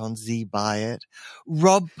if it's on Z, buy it.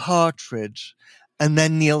 Rob Partridge and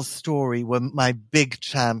then Neil Story were my big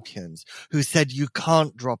champions who said, you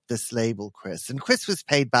can't drop this label, Chris. And Chris was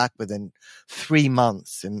paid back within 3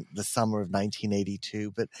 months in the summer of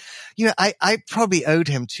 1982. But, I probably owed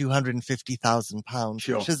him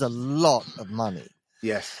 £250,000, which is a lot of money.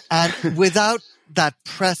 Yes. And without that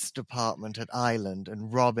press department at Island,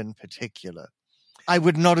 and Rob in particular, I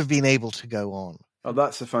would not have been able to go on. Oh,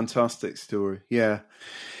 that's a fantastic story. Yeah.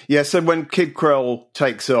 Yeah, so when Kid Krell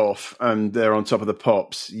takes off and they're on top of the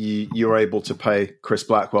pops, you're able to pay Chris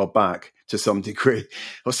Blackwell back to some degree.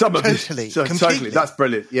 Or some of it. Totally. That's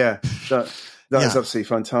brilliant. Yeah. That is absolutely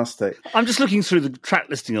fantastic. I'm just looking through the track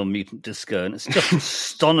listing on Mutant Disco, and it's just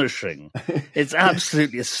astonishing. It's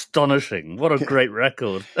absolutely astonishing. What a great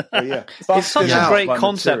record. It's such a great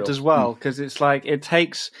concept as well, because it's like it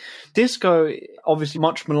takes disco, obviously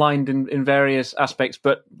much maligned in various aspects,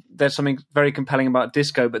 but there's something very compelling about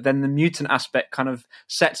disco. But then the mutant aspect kind of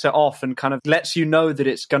sets it off and kind of lets you know that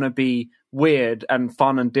it's going to be weird and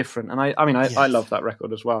fun and different. And I love that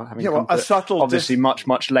record as well. A subtle, obviously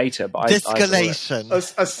much later, but discolation, a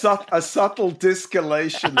subtle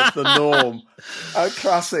discolation of the norm. A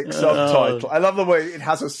classic subtitle. I love the way it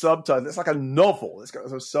has a subtitle. It's like a novel. It's got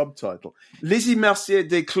a subtitle. Lizzie Mercier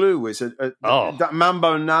Desclous was that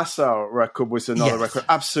Mambo Nassau record was another record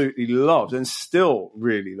I absolutely loved and still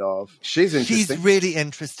really love. She's interesting. She's really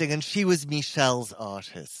interesting, and she was Michel's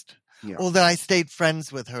artist. Yeah. Although I stayed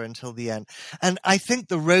friends with her until the end. And I think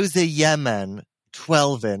the Rosa Yemen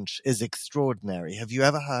 12-inch is extraordinary. Have you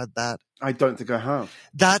ever heard that? I don't think I have.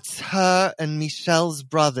 That's her and Michel's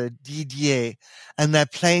brother, Didier, and they're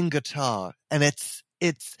playing guitar. And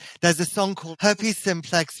there's a song called Herpes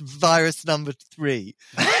Simplex Virus Number 3.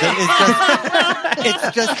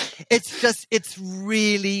 It's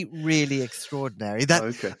really, really extraordinary.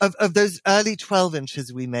 Of those early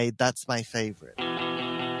 12-inches we made, that's my favorite.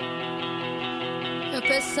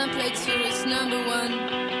 Herpes simplex virus number 1.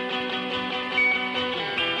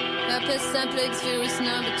 Herpes simplex virus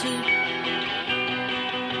number 2.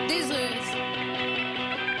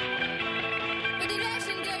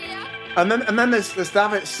 And then there's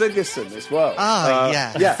David Sigerson as well.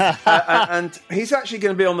 Yeah. And he's actually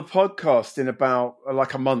going to be on the podcast in about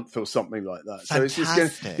like a month or something like that. Fantastic. So it's just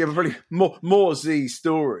going to give really more Z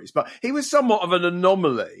stories. But he was somewhat of an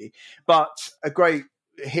anomaly, but a great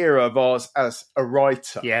hero of ours as a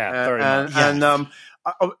writer. Yeah, very much. And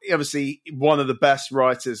obviously one of the best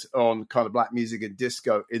writers on kind of black music and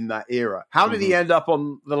disco in that era. How did he end up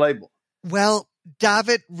on the label? Well,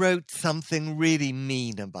 David wrote something really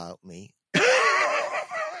mean about me.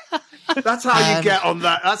 That's how you get on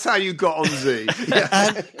that. That's how you got on Z.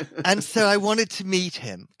 Yeah. And so I wanted to meet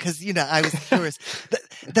him because, I was curious.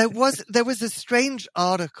 There was a strange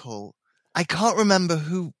article. I can't remember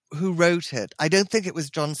who wrote it. I don't think it was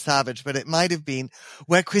John Savage, but it might have been,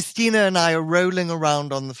 where Christina and I are rolling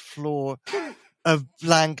around on the floor of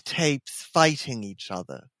blank tapes fighting each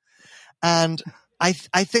other. And I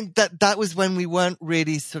think that was when we weren't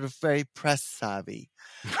really sort of very press savvy.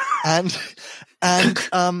 And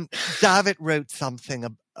David wrote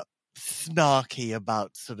something snarky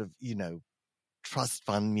about sort of, trust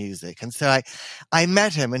fund music. And so I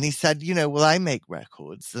met him and he said, well, I make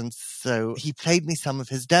records. And so he played me some of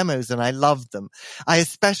his demos and I loved them. I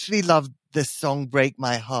especially loved this song, Break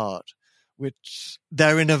My Heart, which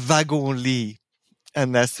they're in a wagon-lit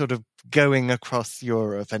and they're sort of going across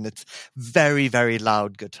Europe and it's very, very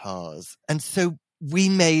loud guitars. And so we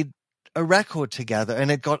made a record together and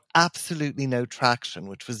it got absolutely no traction,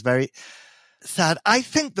 which was very sad. I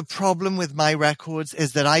think the problem with my records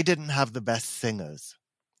is that I didn't have the best singers.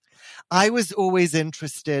 I was always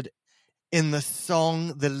interested in the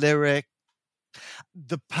song, the lyric,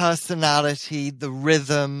 the personality, the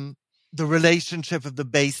rhythm, the relationship of the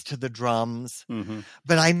bass to the drums.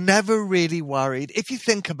 But I never really worried. If you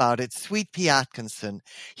think about it, Sweet Pea Atkinson,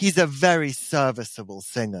 he's a very serviceable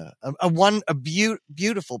singer, a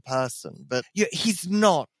beautiful person, but he's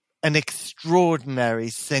not an extraordinary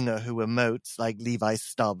singer who emotes like Levi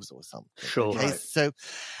Stubbs or something. Sure. Okay? Right. So,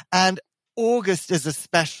 and August is a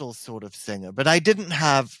special sort of singer, but I didn't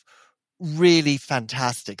have really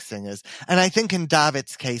fantastic singers. And I think in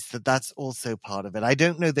David's case that's also part of it. I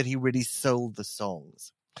don't know that he really sold the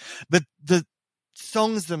songs, but the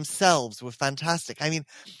songs themselves were fantastic. I mean,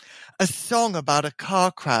 a song about a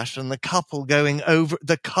car crash and the couple going over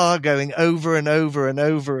and over and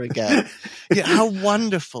over again. How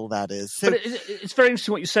wonderful that is. So, but it's very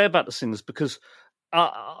interesting what you say about the singers because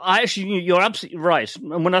you're absolutely right.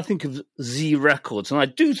 And when I think of Z Records, and I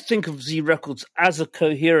do think of Z Records as a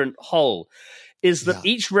coherent whole, is that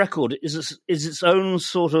each record is its own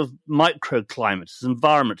sort of microclimate, its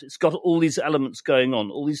environment. It's got all these elements going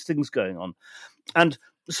on, all these things going on. And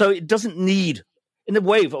so it doesn't need, in a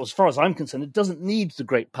way, as far as I'm concerned, it doesn't need the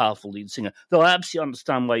great, powerful lead singer. Though I absolutely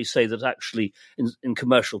understand why you say that actually, in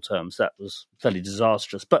commercial terms, that was fairly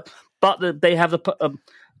disastrous. But they have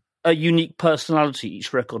a unique personality,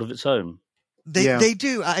 each record of its own. They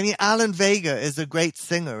do. I mean, Alan Vega is a great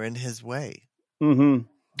singer in his way.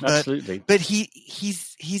 Absolutely. But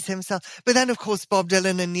he's himself. But then, of course, Bob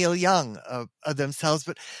Dylan and Neil Young are themselves,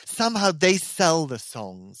 but somehow they sell the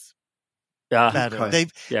songs better. Okay.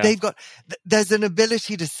 They've got, there's an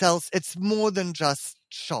ability to sell. It's more than just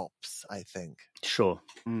shops, I think. Sure.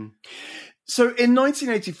 So in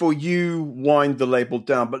 1984, you wind the label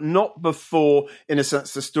down, but not before, in a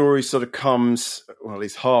sense, the story sort of comes, well, at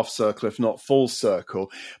least half circle, if not full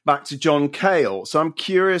circle, back to John Cale. So I'm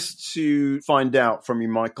curious to find out from you,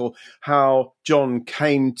 Michael, how John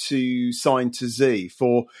came to sign to Z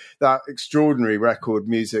for that extraordinary record,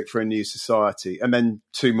 Music for a New Society, and then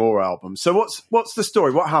 2 more albums. So what's the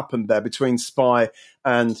story? What happened there between Spy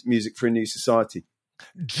and Music for a New Society?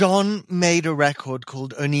 John made a record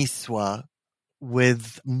called Oniswa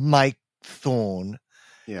with Mike Thorne.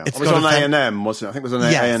 Yeah, it was on A&M, wasn't it? I think it was on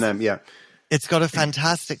A&M, yeah. It's got a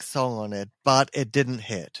fantastic song on it, but it didn't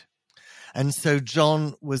hit. And so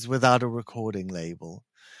John was without a recording label.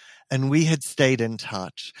 And we had stayed in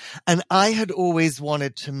touch. And I had always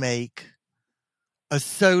wanted to make a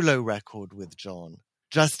solo record with John.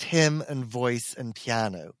 Just him and voice and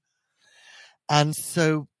piano. And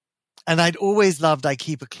so, and I'd always loved I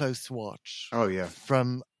Keep a Close Watch. Oh, yeah.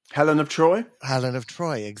 From Helen of Troy? Helen of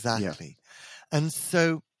Troy, exactly. Yeah. And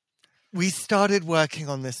so we started working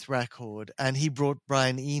on this record and he brought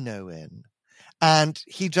Brian Eno in and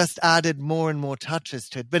he just added more and more touches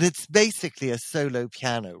to it. But it's basically a solo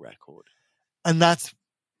piano record. And that's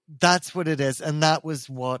what it is. And that was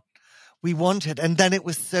what we wanted. And then it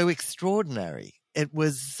was so extraordinary. It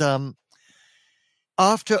was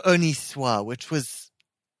after Oniswa, which was,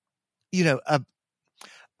 a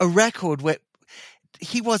record where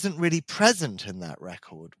he wasn't really present in that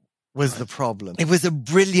record. was the problem. It was a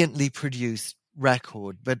brilliantly produced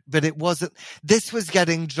record, but it wasn't. This was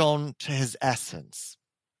getting John to his essence.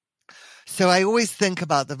 So I always think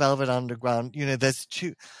about the Velvet Underground. There's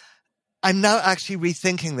two. I'm now actually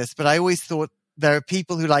rethinking this, but I always thought there are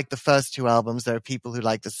people who like the first two albums. There are people who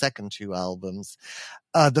like the second two albums.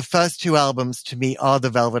 The first two albums to me are the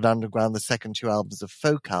Velvet Underground. The second two albums are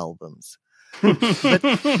folk albums. But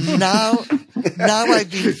now I've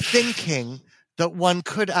been thinking that one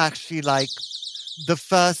could actually like the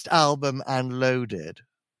first album and Loaded,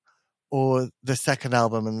 or the second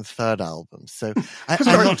album and the third album. So I'm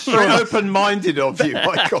not sure. Very open-minded of you,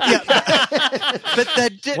 Michael. But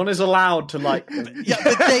they're one is allowed to like them. Yeah,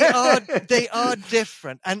 but they are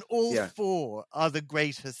different, and all four are the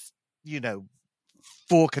greatest,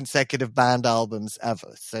 4 consecutive band albums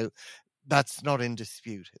ever. So that's not in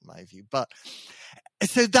dispute in my view. But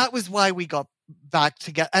so that was why we got back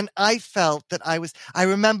together. And I felt that I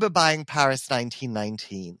remember buying Paris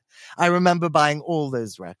 1919. I remember buying all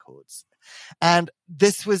those records. And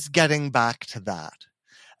this was getting back to that.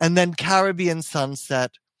 And then Caribbean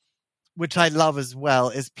Sunset, which I love as well,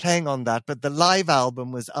 is playing on that. But the live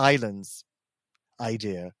album was Island's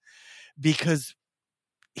idea, because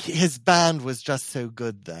his band was just so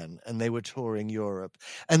good then, and they were touring Europe.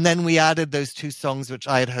 And then we added those 2 songs, which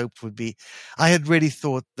I had hoped would be, I had really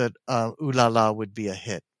thought that Ooh La La would be a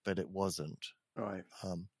hit, but it wasn't. Right.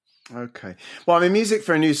 Okay. Well, Music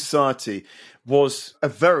for a New Society was a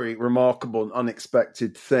very remarkable and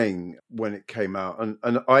unexpected thing when it came out.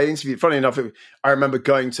 And I interviewed, funny enough, I remember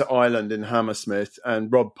going to Ireland in Hammersmith, and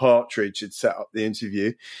Rob Partridge had set up the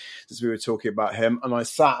interview as we were talking about him. And I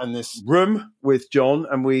sat in this room with John,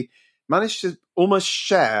 and we managed to almost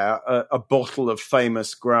share a bottle of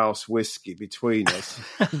famous grouse whiskey between us.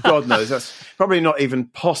 God knows, that's probably not even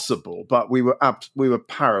possible, but we were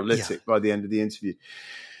paralytic by the end of the interview.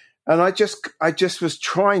 And I just was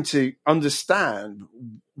trying to understand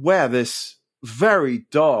where this very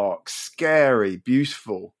dark, scary,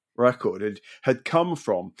 beautiful record had come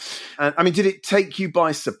from. And did it take you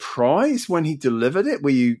by surprise when he delivered it?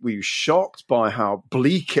 Were you shocked by how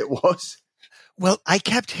bleak it was? Well, I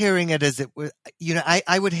kept hearing it as it was,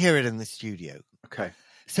 I would hear it in the studio. Okay.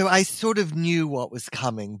 So I sort of knew what was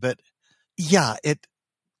coming, but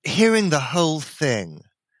hearing the whole thing,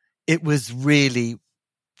 it was really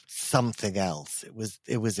something else.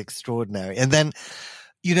 It was extraordinary. And then,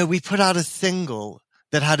 we put out a single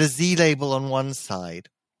that had a Z label on one side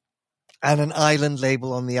and an Island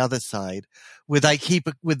label on the other side, with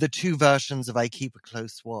the 2 versions of I Keep a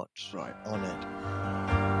Close Watch on it.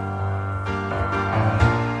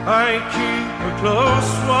 I keep a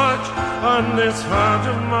close watch on this heart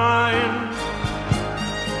of mine.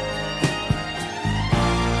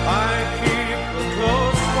 I keep a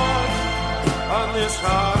close watch on this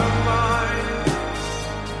heart of mine.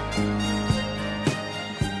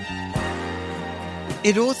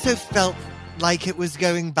 It also felt like it was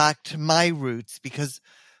going back to my roots, because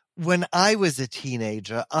when I was a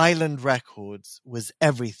teenager, Island Records was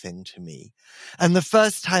everything to me. And the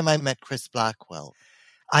first time I met Chris Blackwell,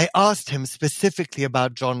 I asked him specifically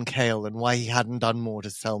about John Cale and why he hadn't done more to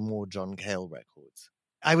sell more John Cale records.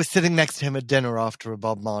 I was sitting next to him at dinner after a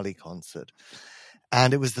Bob Marley concert,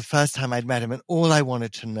 and it was the first time I'd met him, and all I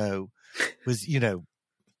wanted to know was,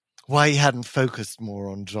 why he hadn't focused more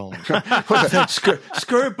on John.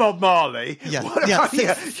 Screw Bob Marley.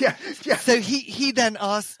 So he then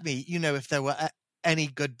asked me, if there were any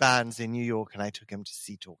good bands in New York, and I took him to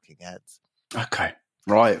see Talking Heads. Okay.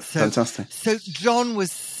 Right. Fantastic. So John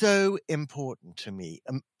was so important to me,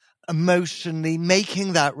 emotionally.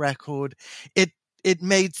 Making that record, it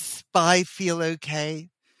made Spy feel okay.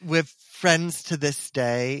 We're friends to this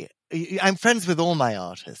day. I'm friends with all my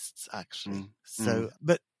artists, actually. So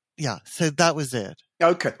that was it.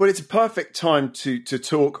 Okay. Well, it's a perfect time to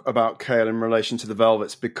talk about Cale in relation to the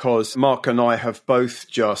Velvets, because Mark and I have both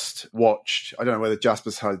just watched, I don't know whether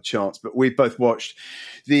Jasper's had a chance, but we've both watched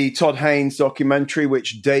the Todd Haynes documentary,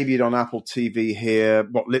 which debuted on Apple TV here,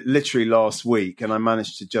 literally last week. And I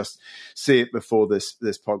managed to just see it before this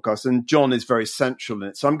podcast. And John is very central in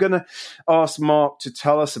it. So I'm going to ask Mark to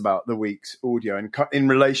tell us about the week's audio in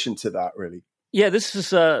relation to that, really. Yeah, this is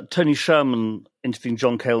Tony Sherman interviewing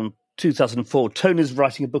John Cale in 2004. Tony's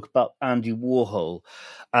writing a book about Andy Warhol.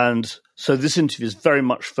 And so this interview is very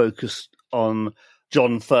much focused on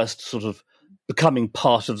John first sort of becoming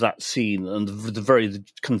part of that scene and the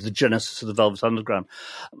kind of the genesis of the Velvet Underground.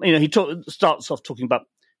 He starts off talking about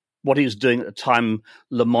what he was doing at the time,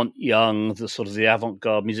 Lamont Young, the sort of the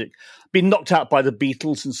avant-garde music, being knocked out by the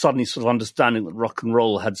Beatles and suddenly sort of understanding that rock and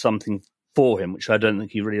roll had something for him, which I don't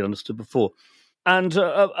think he really understood before. and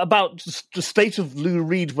about the state of Lou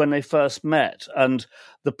Reed when they first met and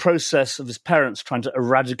the process of his parents trying to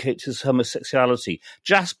eradicate his homosexuality.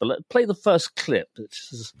 Jasper, let's play the first clip, which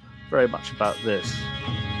is very much about this.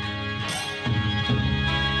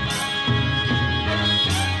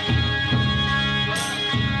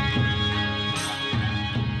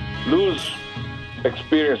 Lou's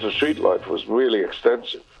experience of street life was really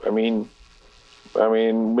extensive. I mean,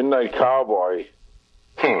 Midnight Cowboy.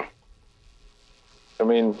 I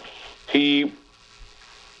mean, he'd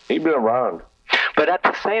been around. But at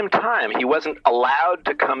the same time, he wasn't allowed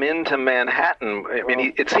to come into Manhattan. I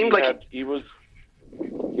mean, it seemed like he was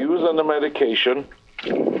under medication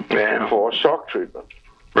for shock treatment.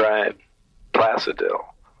 Right, Placidil.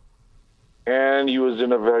 And he was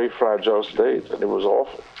in a very fragile state, and it was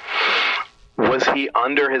awful. Was he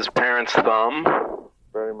under his parents' thumb?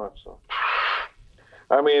 Very much so.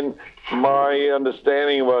 I mean, my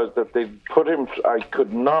understanding was that they put him. I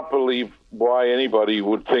could not believe why anybody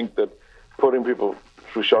would think that putting people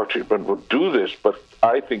through shock treatment would do this, but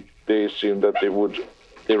I think they assumed that they would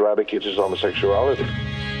eradicate his homosexuality.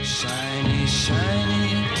 Shiny,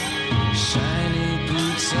 shiny, shiny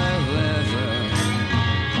boots of leather,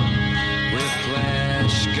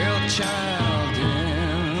 whiplash, girl child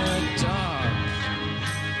in the dark.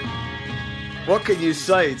 What can you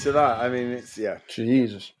say to that? I mean, it's, yeah.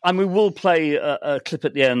 Jesus. And we will play a clip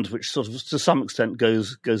at the end, which sort of, to some extent,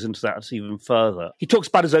 goes into that even further. He talks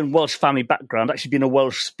about his own Welsh family background, actually being a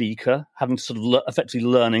Welsh speaker, having to sort of effectively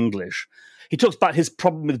learn English. He talks about his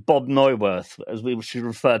problem with Bob Neuwirth, as we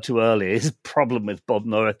referred to earlier, his problem with Bob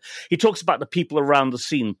Neuwirth. He talks about the people around the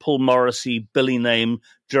scene, Paul Morrissey, Billy Name,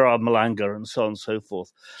 Gerard Malanga, and so on and so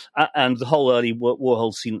forth, and the whole early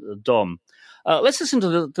Warhol scene at the Dom. Let's listen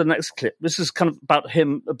to the next clip. This is kind of about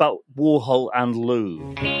him, about Warhol and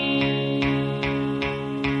Lou.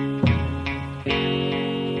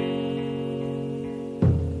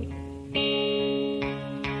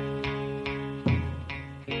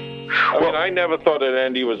 I mean, I never thought that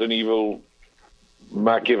Andy was an evil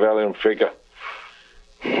Machiavellian figure.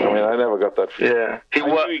 I mean, I never got that feeling. Yeah. I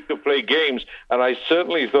knew he could play games, and I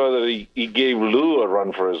certainly thought that he gave Lou a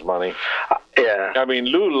run for his money. Yeah. I mean,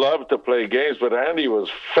 Lou loved to play games, but Andy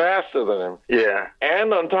was faster than him. Yeah.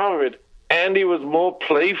 And on top of it, Andy was more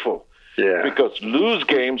playful. Yeah. Because Lou's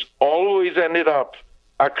games always ended up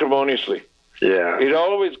acrimoniously. Yeah. It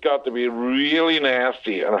always got to be really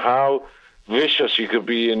nasty, and how vicious you could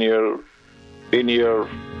be in your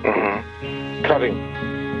cutting.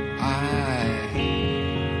 I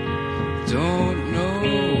don't know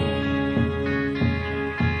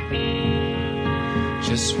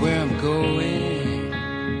just where I'm going.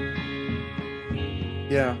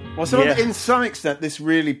 Yeah. Well, so in some extent, this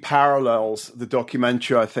really parallels the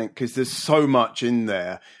documentary, I think, because there's so much in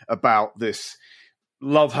there about this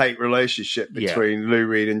love-hate relationship between Lou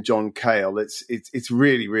Reed and John Cale. It's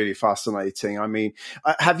really, really fascinating. I mean,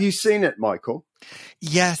 have you seen it, Michael?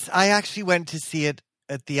 Yes, I actually went to see it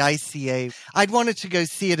at the ICA. I'd wanted to go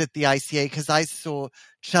see it at the ICA because I saw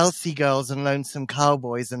Chelsea Girls and Lonesome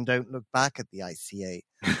Cowboys and Don't Look Back at the ICA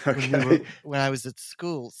when I was at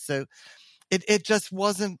school. So it just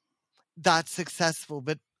wasn't that successful,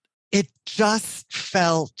 but it just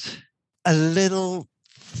felt a little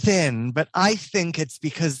thin. But I think it's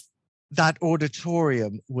because that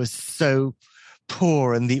auditorium was so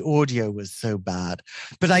poor and the audio was so bad.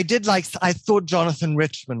 But I thought Jonathan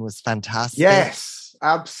Richman was fantastic. Yes,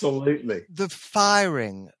 absolutely. The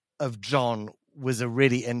firing of John was a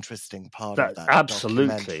really interesting part of that. Absolutely.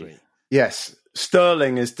 Documentary. Yes.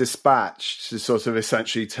 Sterling is dispatched to sort of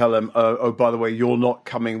essentially tell him, oh, by the way, you're not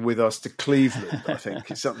coming with us to Cleveland, I think.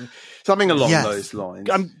 It's something along those lines.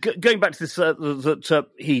 I'm going back to this, that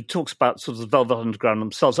he talks about sort of the Velvet Underground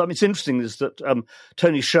themselves. I mean, it's interesting is that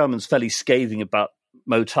Tony Sherman's fairly scathing about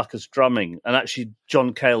Mo Tucker's drumming, and actually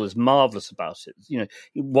John Cale is marvellous about it. You know,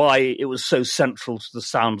 why it was so central to the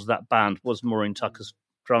sound of that band was Maureen Tucker's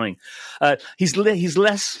drumming. He's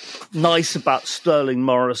less nice about Sterling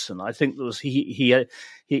Morrison. I think there was he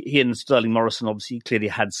and Sterling Morrison obviously clearly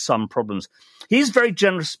had some problems. He's very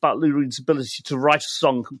generous about Lou Reed's ability to write a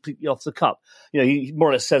song completely off the cuff. You know, he more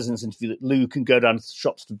or less says in his interview that Lou can go down to the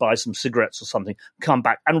shops to buy some cigarettes or something, come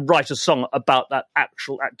back and write a song about that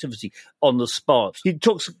actual activity on the spot. He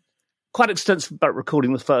talks quite extensively about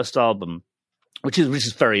recording the first album, which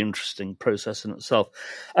is a very interesting process in itself,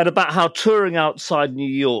 and about how touring outside New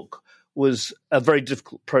York was a very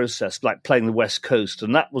difficult process, like playing the West Coast,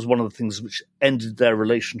 and that was one of the things which ended their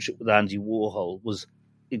relationship with Andy Warhol, was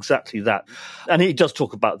exactly that. And he does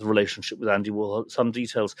talk about the relationship with Andy Warhol, some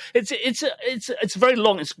details. It's very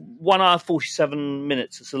long. It's 1 hour 47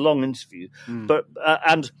 minutes. It's a long interview, but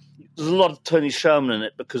and there's a lot of Tony Sherman in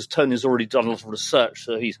it because Tony's already done a lot of research,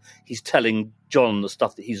 so he's telling John the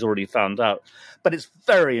stuff that he's already found out. But it's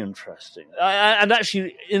very interesting. And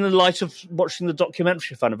actually, in the light of watching the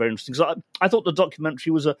documentary, I found it very interesting because I thought the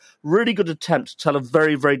documentary was a really good attempt to tell a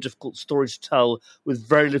very, very difficult story to tell with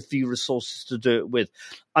very few resources to do it with.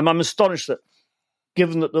 I'm astonished that,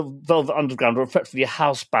 given that the Velvet Underground are effectively a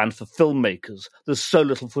house band for filmmakers, there's so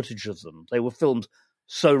little footage of them. They were filmed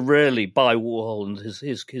so rarely by Warhol and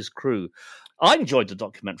his crew. I enjoyed the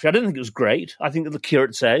documentary. I didn't think it was great. I think The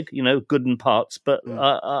Curate's Egg, good in parts, but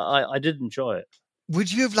I did enjoy it.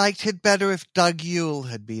 Would you have liked it better if Doug Yule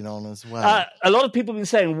had been on as well? A lot of people have been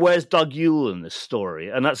saying, "Where's Doug Yule in this story?"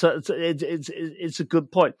 And it's a good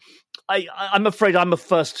point. I'm afraid I'm a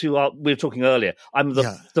first two. We were talking earlier. I'm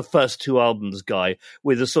the first two albums guy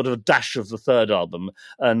with a sort of a dash of the third album,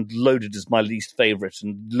 and Loaded is my least favourite,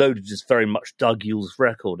 and Loaded is very much Doug Yule's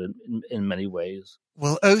record in many ways.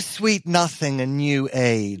 Well, Oh Sweet Nothing and New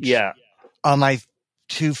Age are my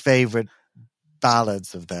two favourite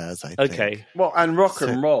ballads of theirs, I think. Okay. Well, and Rock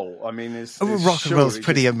and Roll, I mean, is Rock and Roll's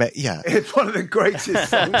pretty amazing. Yeah. It's one of the greatest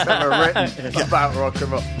songs ever written about rock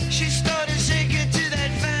and roll. She started shaking to that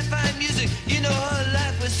fine music. You know her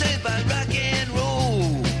life was saved by rock and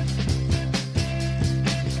roll.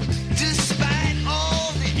 Despite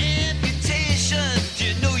all the amputations,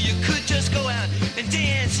 you know you could just go out and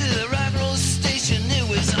dance to the rock and roll station. It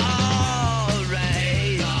was all right.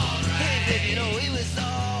 Hey, baby, you know, it was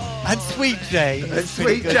all And Sweet Jay.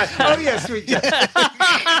 Sweet Jay. Oh, yeah, Sweet Jay.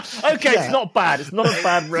 Okay, it's not bad. It's not a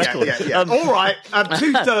bad record. Yeah. All right.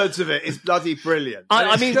 2/3 of it is bloody brilliant.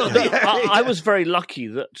 I was very lucky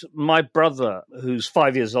that my brother, who's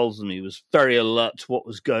 5 years older than me, was very alert to what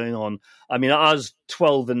was going on. I mean, I was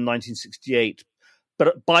 12 in 1968.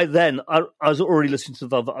 But by then, I was already listening to the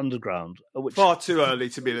Velvet Underground. Far too early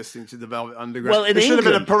to be listening to the Velvet Underground. Well, there should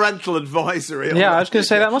have been a parental advisory. Yeah, I was going to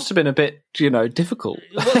say that must have been a bit, difficult.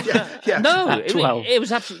 Well, no, it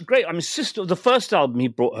was absolutely great. I mean, the first album he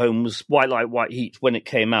brought home was White Light, White Heat when it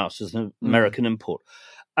came out as an American import.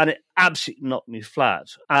 And it absolutely knocked me flat.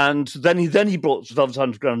 And then he brought Velvet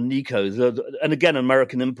Underground and Nico, and again, an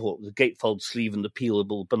American import with the gatefold sleeve and the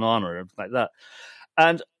peelable banana and everything like that.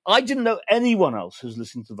 And I didn't know anyone else who was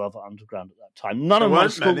listening to Velvet Underground at that time. None of my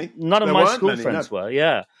school friends were.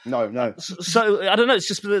 Yeah, no. So I don't know. It's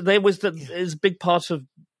just that there was is a big part of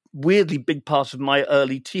my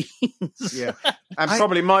early teens. Yeah, and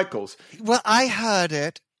probably Michael's. Well, I heard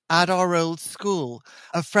it at our old school.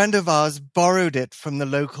 A friend of ours borrowed it from the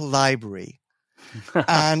local library.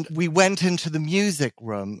 And we went into the music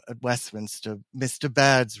room at Westminster, Mr.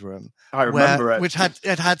 Baird's room. I remember it. Which had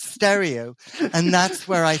stereo. And that's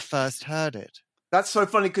where I first heard it. That's so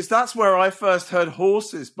funny because that's where I first heard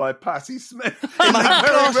Horses by Patti Smith. Oh my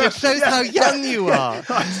gosh, it shows how young you are.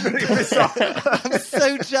 That's really bizarre. I'm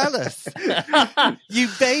so jealous. You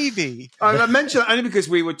baby. I mentioned that only because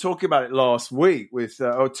we were talking about it last week or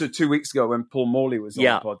 2 weeks ago when Paul Morley was on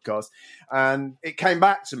the podcast. And it came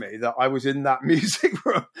back to me that I was in that music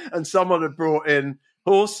room and someone had brought in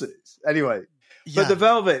Horses. Anyway, but the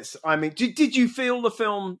Velvets, I mean, did you feel the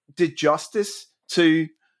film did justice to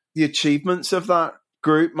the achievements of that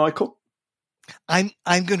group, Michael? I'm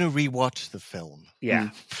going to rewatch the film. Yeah.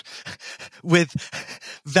 With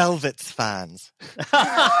Velvet's fans.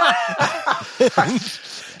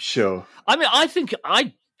 Sure. I mean, I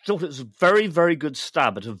thought it was a very, very good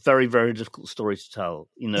stab at a very, very difficult story to tell.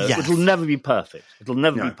 It'll never be perfect. It'll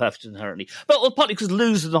never be perfect inherently. But partly because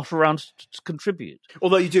Lou's not around to contribute.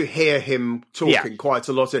 Although you do hear him talking quite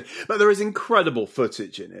a lot. But there is incredible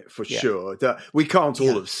footage in it, for sure, that we can't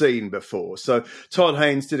all have seen before. So Todd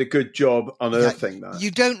Haynes did a good job unearthing that. You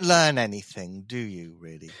don't learn anything, do you,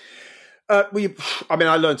 really? I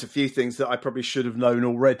learned a few things that I probably should have known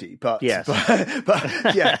already, but as a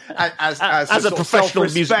professional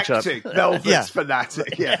self-respecting Velvet's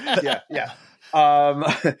fanatic,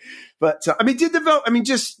 but did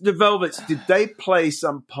the Velvets? Did they play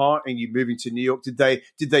some part in you moving to New York? Did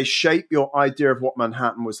they shape your idea of what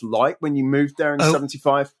Manhattan was like when you moved there in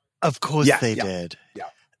 '75? Of course they did. Yeah,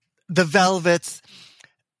 the Velvets.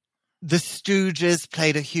 The Stooges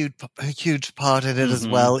played a huge part in it as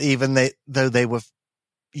well, even though they were,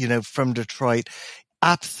 from Detroit.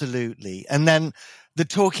 Absolutely. And then the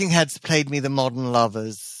Talking Heads played me the Modern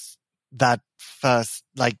Lovers that first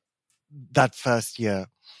year.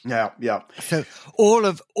 Yeah. So all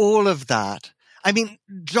of that. I mean,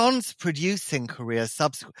 John's producing career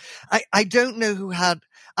subsequent. I don't know who had.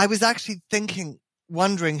 I was actually thinking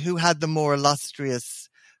wondering who had the more illustrious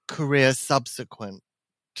career subsequent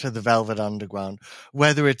to the Velvet Underground,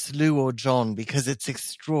 whether it's Lou or John, because it's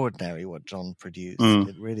extraordinary what John produced.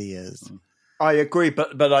 It really is. I agree,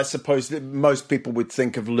 but I suppose that most people would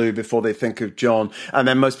think of Lou before they think of John, and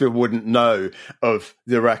then most people wouldn't know of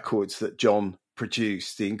the records that John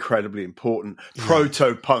produced, the incredibly important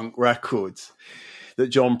proto-punk records that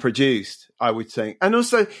John produced, I would think. And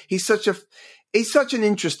also, he's such an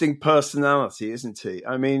interesting personality, isn't he?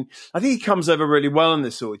 I mean, I think he comes over really well in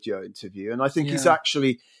this audio interview, and I think he's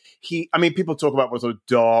actually... people talk about what sort of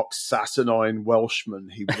dark, saturnine Welshman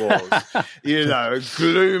he was.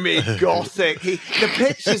 Gloomy, gothic. The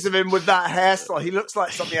pictures of him with that hairstyle, he looks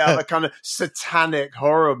like something out of a kind of satanic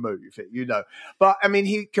horror movie, But, I mean,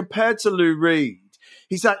 he compared to Lou Reed,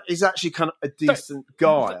 he's actually kind of a decent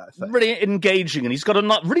guy, I think. Really engaging, and he's got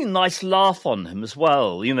a really nice laugh on him as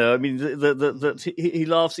well. He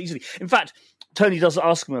laughs easily. In fact, Tony does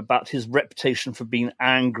ask him about his reputation for being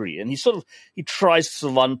angry, and he tries to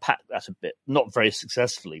sort of unpack that a bit, not very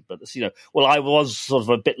successfully, but it's, well, I was sort of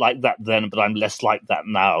a bit like that then, but I'm less like that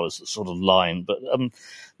now, as a sort of line. But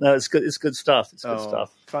no, it's good. It's good stuff. It's good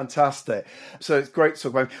stuff. Fantastic. So it's great to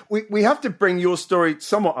talk about. We have to bring your story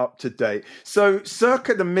somewhat up to date. So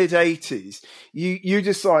circa the mid '80s, you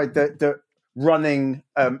decide that running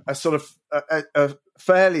a sort of a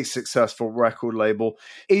fairly successful record label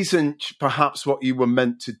isn't perhaps what you were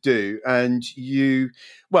meant to do, and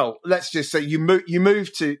let's just say you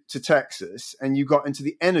moved to Texas and you got into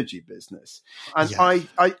the energy business. And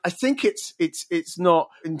I think it's not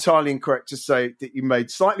entirely incorrect to say that you made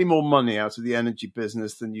slightly more money out of the energy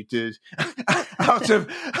business than you did out of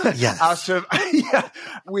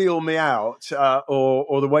Wheel Me Out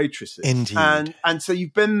or The Waitresses. Indeed. And so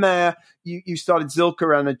you've been there. You started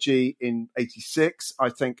Zilkha Energy in '86, I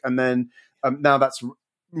think, and then now that's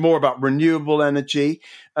more about renewable energy.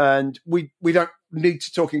 And we don't need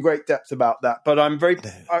to talk in great depth about that, but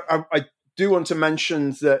I do want to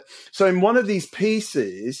mention that. So in one of these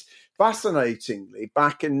pieces, fascinatingly,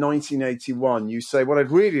 back in 1981, you say, what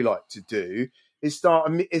I'd really like to do is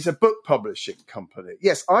a book publishing company.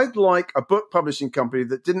 Yes, I'd like a book publishing company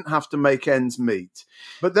that didn't have to make ends meet,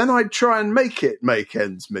 but then I'd try and make it make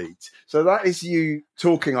ends meet. So that is you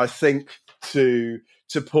talking, I think, to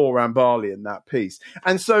Paul Rambali in that piece.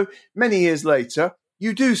 And so many years later,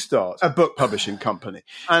 you do start a book publishing company.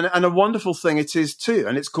 And a wonderful thing it is too.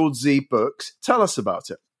 And it's called Z Books. Tell us about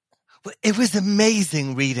it. Well, it was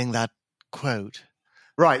amazing reading that quote.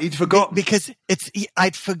 Right, you'd forgotten. Because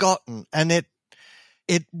I'd forgotten. And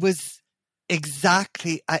it was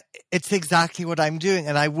exactly what I'm doing.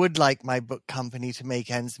 And I would like my book company to make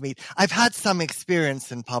ends meet. I've had some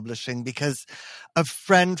experience in publishing because a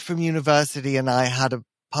friend from university and I had a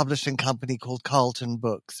publishing company called Carlton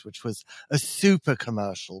Books, which was a super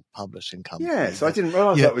commercial publishing company. Yes, I didn't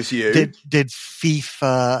realize that was you. Did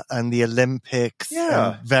FIFA and the Olympics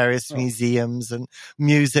and various museums and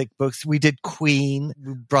music books. We did Queen,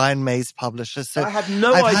 Brian May's publisher. So I had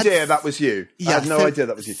no idea that was you. I had no idea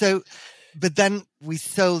that was you. But then we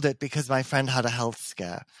sold it because my friend had a health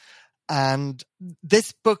scare. And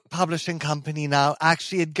this book publishing company now,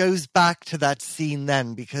 actually, it goes back to that scene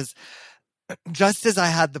then, because just as I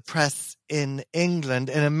had the press in England,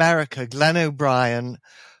 in America, Glenn O'Brien,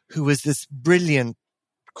 who was this brilliant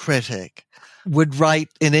critic, would write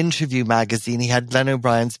in Interview magazine. He had Glenn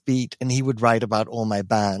O'Brien's beat and he would write about all my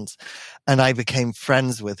bands. And I became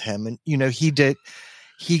friends with him. And,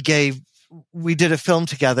 we did a film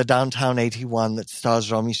together, Downtown 81, that stars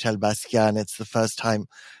Jean-Michel Basquiat. And it's the first time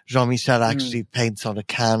Jean-Michel actually paints on a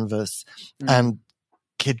canvas, and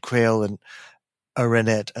Kid Creole are in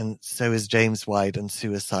it, and so is James White, and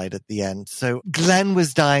Suicide at the end. So Glenn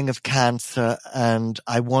was dying of cancer, and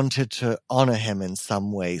I wanted to honor him in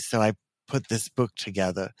some way. So I put this book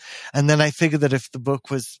together. And then I figured that if the book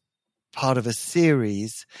was part of a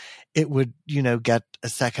series, it would, get a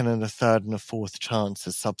second and a third and a fourth chance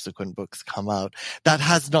as subsequent books come out. That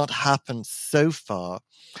has not happened so far,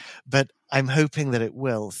 but I'm hoping that it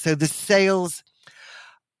will. So the sales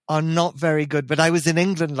are not very good, but I was in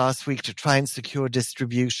England last week to try and secure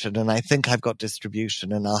distribution, and I think I've got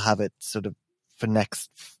distribution, and I'll have it sort of for next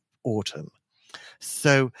autumn.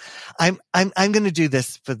 So I'm going to do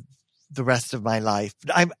this for the rest of my life.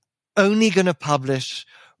 I'm only going to publish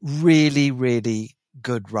really, really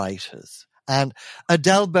good writers. And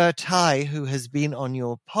Adele Bertai, who has been on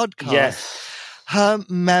your podcast, her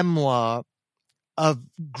memoir, of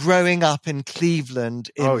growing up in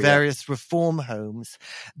Cleveland in various reform homes.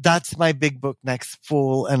 That's my big book next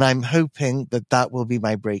fall, and I'm hoping that will be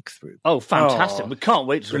my breakthrough. Oh, fantastic. We can't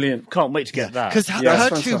wait to get that. Because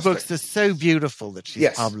her two books are so beautiful that she's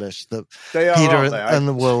published, Peter and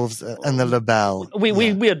the Wolves and the Labelle.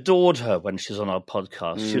 We adored her when she was on our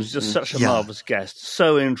podcast. She was just such a marvellous guest,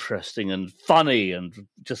 so interesting and funny and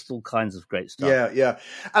just all kinds of great stuff. Yeah.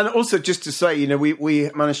 And also just to say,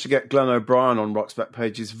 we managed to get Glenn O'Brien on Rock's Back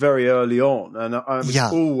Pages very early on. And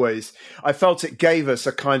I felt it gave us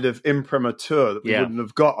a kind of imprimatur that we wouldn't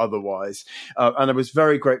have got otherwise. And I was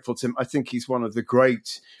very grateful to him. I think he's one of the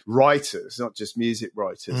great writers, not just music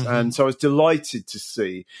writers. Mm-hmm. And so I was delighted to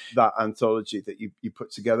see that anthology that you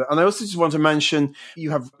put together. And I also just want to mention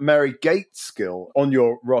you have Mary Gateskill on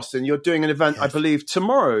your roster, and you're doing an event, I believe,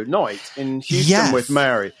 tomorrow night in Houston with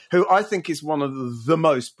Mary, who I think is one of the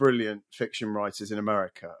most brilliant fiction writers in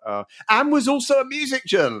America, and was also a music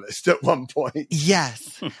journalist at one point.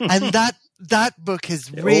 Yes, and that book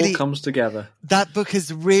is really all comes together. That book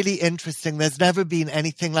is really interesting. There's never been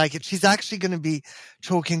anything like it. She's actually going to be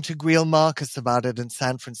talking to Greil Marcus about it in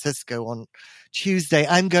San Francisco on Tuesday.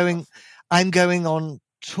 I'm going on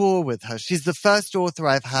tour with her. She's the first author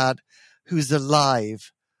I've had who's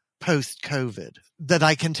alive post-COVID that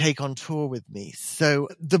I can take on tour with me. So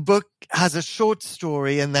the book has a short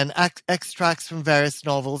story and then extracts from various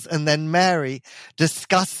novels, and then Mary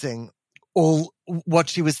discussing all what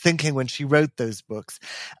she was thinking when she wrote those books.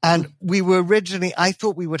 And I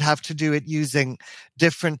thought we would have to do it using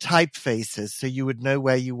different typefaces so you would know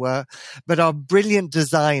where you were. But our brilliant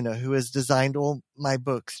designer who has designed all my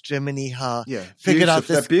books, Jiminy Ha, figured out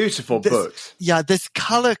this. They're beautiful books. Yeah, this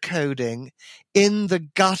color coding in the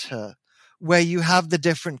gutter where you have the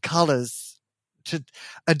different colors.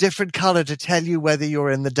 A different color to tell you whether you're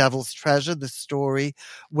in The Devil's Treasure, the story,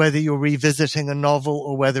 whether you're revisiting a novel,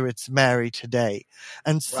 or whether it's Mary today.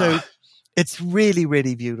 And so it's really,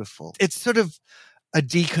 really beautiful. It's sort of a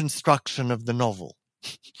deconstruction of the novel.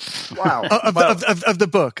 Wow. of the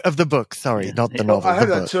book. Sorry, not the novel. I hope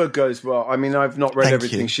that tour goes well. I mean, I've not read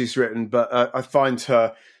everything she's written, but I find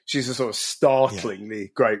she's a sort of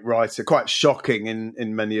startlingly great writer, quite shocking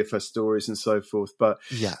in many of her stories and so forth. But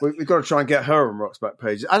we've got to try and get her on Rock's Back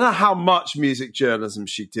Pages. I don't know how much music journalism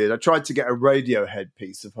she did. I tried to get a Radiohead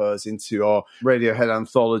piece of hers into our Radiohead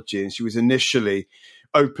anthology, and she was initially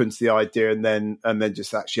open to the idea, and then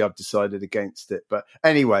just actually I've decided against it. But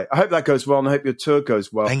anyway, I hope that goes well, and I hope your tour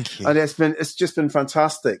goes well. Thank you. And it's just been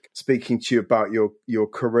fantastic speaking to you about your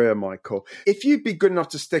career, Michael. If you'd be good enough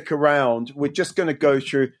to stick around, we're just going to go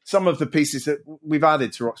through some of the pieces that we've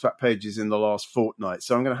added to Rock's Back Pages in the last fortnight.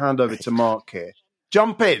 So I'm going to hand over to Mark here.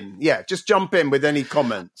 Jump in. Yeah, just jump in with any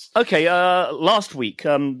comments. Okay, last week,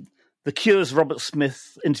 The Cure's Robert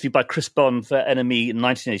Smith, interviewed by Chris Bond for NME in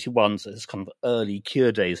 1981, so it's kind of early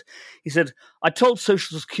Cure days. He said, "I told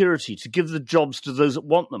Social Security to give the jobs to those that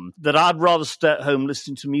want them, that I'd rather stay at home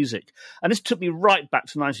listening to music." And this took me right back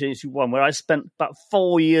to 1981, where I spent about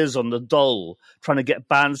 4 years on the dole trying to get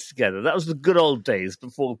bands together. That was the good old days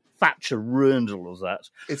before Thatcher ruined all of that.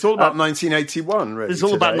 It's all about 1981, really. It's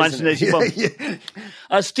all about 1981.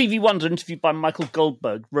 Stevie Wonder, interviewed by Michael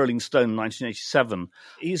Goldberg, Rolling Stone, 1987.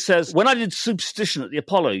 He says, "When I did Superstition at the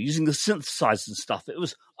Apollo, using the synthesizers and stuff, it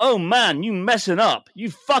was, oh man, you messing up.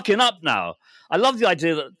 You fucking up now." I love the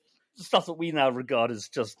idea that the stuff that we now regard as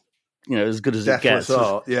just, as good as it gets.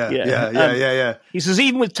 Art. Yeah. He says,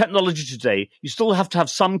 even with technology today, you still have to have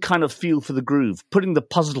some kind of feel for the groove, putting the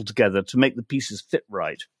puzzle together to make the pieces fit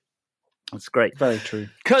right. That's great. Very true.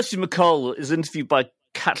 Kirsty MacColl is interviewed by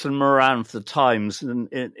Caitlin Moran for The Times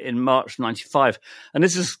in March 95. And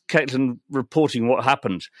this is Caitlin reporting what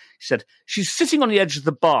happened. She said, "She's sitting on the edge of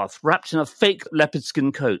the bath, wrapped in a fake leopard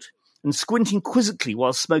skin coat, and squinting quizzically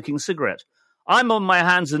while smoking a cigarette. I'm on my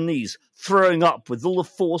hands and knees, throwing up with all the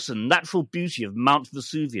force and natural beauty of Mount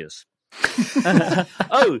Vesuvius."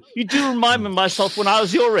 "Oh, you do remind me of myself when I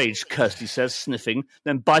was your age," Kirsty says, sniffing,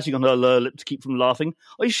 then biting on her lower lip to keep from laughing.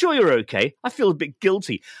 "Are you sure you're okay? I feel a bit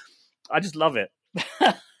guilty." I just love it.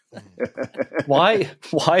 Why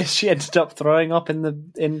has she ended up throwing up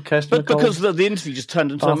in Kirsty MacColl's? Because the interview just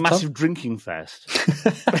turned into a massive drinking fest.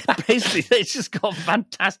 Basically, they just got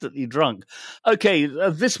fantastically drunk. Okay,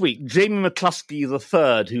 this week, Jamie McCluskey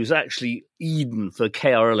III, who's actually Eden for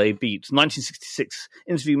KRLA Beat, 1966,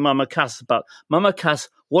 interviewing Mama Cass about Mama Cass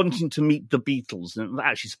wanting to meet the Beatles, and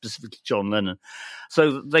actually specifically John Lennon.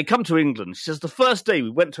 So they come to England. She says, "The first day we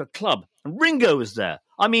went to a club, and Ringo was there.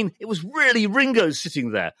 I mean, it was really Ringo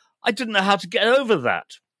sitting there. I didn't know how to get over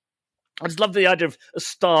that." I just love the idea of a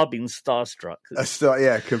star being starstruck. A star,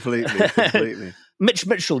 yeah, completely. Mitch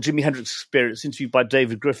Mitchell, Jimi Hendrix Experience, interviewed by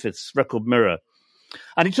David Griffiths, Record Mirror.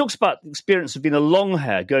 And he talks about the experience of being a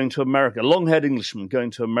long-haired Englishman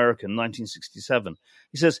going to America in 1967.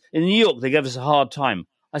 He says, in New York, they gave us a hard time.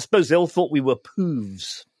 I suppose they all thought we were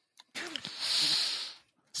poofs.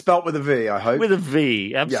 Spelt with a V, I hope. With a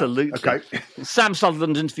V, absolutely. Yeah, okay. Sam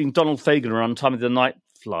Sutherland interviewing Donald Fagen around Time of the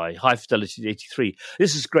Nightfly, High Fidelity 83.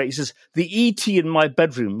 This is great. He says, the E.T. in my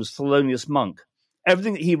bedroom was Thelonious Monk.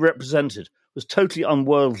 Everything that he represented was totally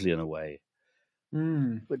unworldly in a way.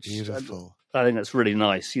 Which, beautiful. I think that's really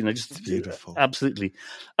nice. Just beautiful. Absolutely.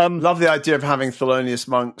 Love the idea of having Thelonious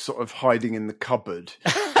Monk sort of hiding in the cupboard.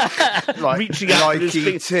 Reaching out with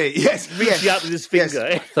his finger. Yes, reaching out with his finger.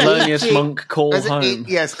 Yes. Thelonious Monk, call home.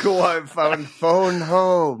 Yes, call home, phone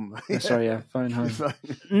home. Phone home.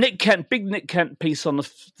 Nick Kent, big Nick Kent piece on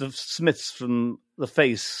the Smiths from The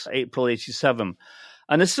Face, April 87.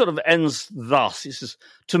 And this sort of ends thus. It says,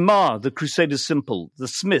 to mar the Crusaders simple, the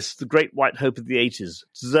Smiths, the great white hope of the 80s,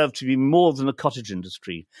 deserve to be more than a cottage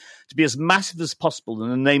industry, to be as massive as possible in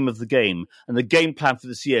the name of the game, and the game plan for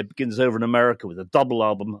this year begins over in America with a double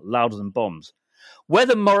album, Louder Than Bombs.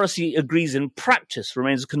 Whether Morrissey agrees in practice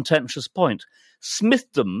remains a contentious point.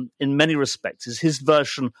 Smithdom, in many respects, is his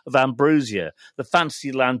version of Ambrosia, the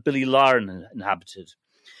fantasy land Billy Lyron inhabited.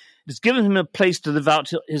 It's given him a place to live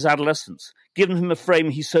out his adolescence, given him a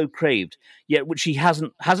frame he so craved, yet which he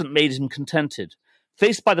hasn't made him contented.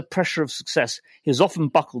 Faced by the pressure of success, he has often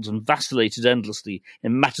buckled and vacillated endlessly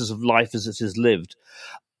in matters of life as it is lived.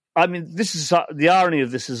 I mean, this is the irony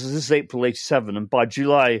of this is April 87, and by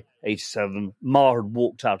July 87, Marr had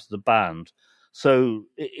walked out of the band. So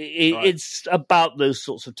it's about those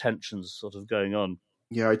sorts of tensions sort of going on.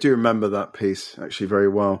 Yeah, I do remember that piece actually very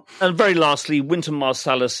well. And very lastly, Wynton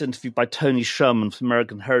Marsalis, interviewed by Tony Sherman from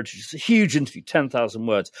American Heritage. It's a huge interview, 10,000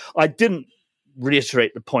 words. I didn't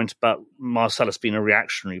reiterate the point about Marsalis being a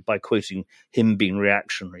reactionary by quoting him being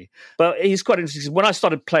reactionary. But he's quite interesting. When I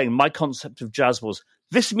started playing, my concept of jazz was,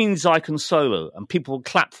 this means I can solo and people will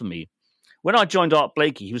clap for me. When I joined Art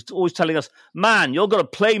Blakey, he was always telling us, man, you're going to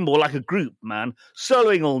play more like a group, man,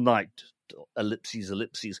 soloing all night.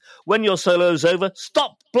 Ellipses. When your solo's over,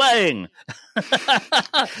 stop playing.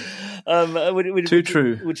 Too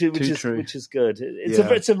true. Which is good.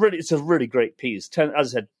 It's a really great piece. As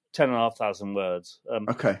I said, 10,500 words.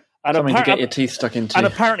 Okay. And something to get your teeth stuck into. And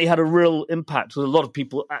apparently had a real impact. A lot of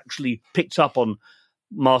people actually picked up on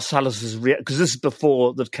Marsalis's because this is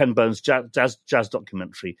before the Ken Burns jazz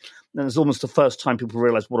documentary, and it's almost the first time people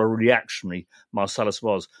realised what a reactionary Marsalis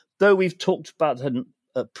was. Though we've talked about him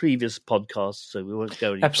at previous podcasts, so we won't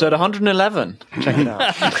go any Episode 111. Check it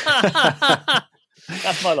out.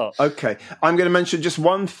 That's my lot. Okay. I'm going to mention just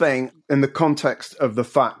one thing in the context of the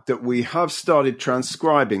fact that we have started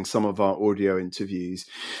transcribing some of our audio interviews.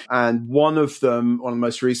 And one of the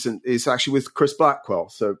most recent, is actually with Chris Blackwell.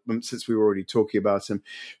 So since we were already talking about him,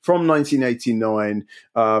 from 1989,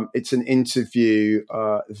 it's an interview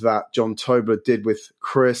that John Tobler did with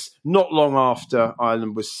Chris not long after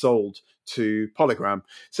Ireland was sold to Polygram.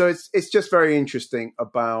 So it's just very interesting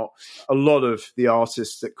about a lot of the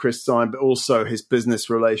artists that Chris signed, but also his business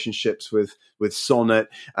relationships with Sonnet,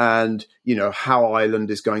 and how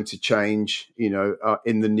Ireland is going to change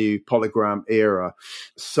in the new Polygram era.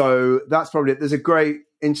 So that's probably it. There's a great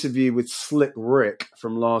interview with Slick Rick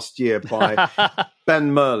from last year by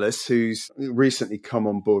Ben Merlis, who's recently come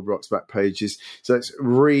on board Rock's Back Pages. So it's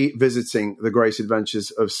revisiting the great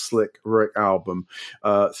adventures of Slick Rick album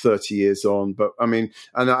 30 years on. But I mean,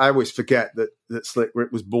 and I always forget that Slick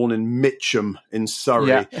Rick was born in Mitcham in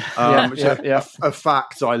Surrey, which is a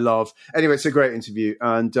fact I love. Anyway, it's a great interview,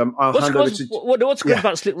 and I'll hand over to... What's great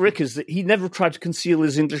about Slick Rick is that he never tried to conceal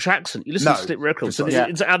his English accent. You listen to Slick Rick, so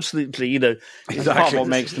it's absolutely, it's part of what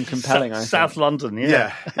makes them compelling, I think. South London,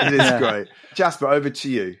 Yeah, it is great. Jasper, over to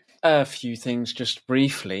you. A few things just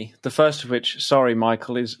briefly. The first of which, sorry,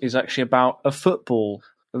 Michael, is actually about a football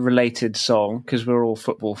related song, because we're all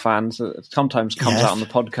football fans. It sometimes comes out on the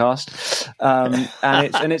podcast,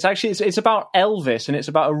 and it's about Elvis, and it's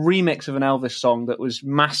about a remix of an Elvis song that was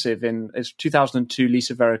massive it's 2002.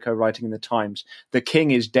 Lisa Verrico writing in the Times, "The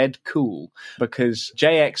King is dead cool," because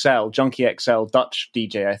JXL, Junkie XL, Dutch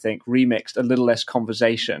DJ, I think, remixed "A Little Less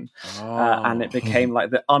Conversation," and it became like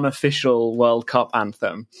the unofficial World Cup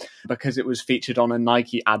anthem because it was featured on a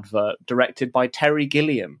Nike advert directed by Terry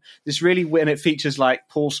Gilliam. And it features like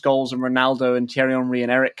Paul Scholes and Ronaldo and Thierry Henry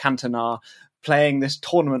and Eric Cantona playing this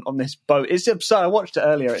tournament on this boat. It's absurd. I watched it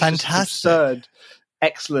earlier. It's fantastic. Just absurd,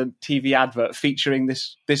 excellent TV advert featuring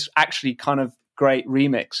this actually kind of great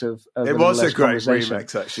remix of it was a great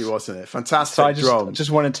remix, actually, wasn't it? Fantastic. So I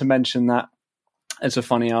just wanted to mention that. It's a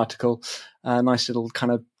funny article. Nice little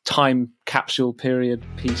kind of time capsule period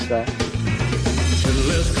piece there. little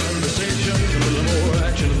less conversation, a little more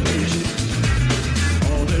action, please.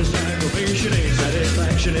 All this aggravation ain't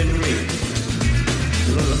satisfaction in me.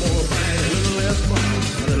 A little more fight, a little less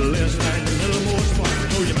fun. A little less fight, a little more spark.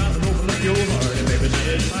 Close your mouth and open up your heart, and baby,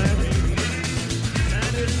 satisfy me.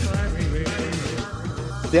 Satisfy me, baby.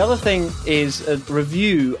 The other thing is a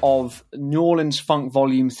review of New Orleans Funk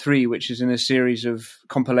Volume 3, which is in a series of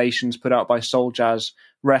compilations put out by Soul Jazz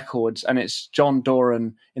Records, and it's John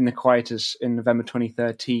Doran in the Quietus in November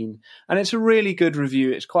 2013. And it's a really good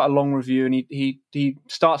review. It's quite a long review, and he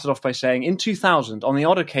starts it off by saying, in 2000, on the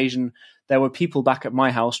odd occasion, there were people back at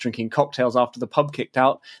my house drinking cocktails after the pub kicked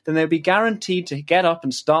out, then they would be guaranteed to get up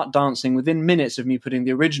and start dancing within minutes of me putting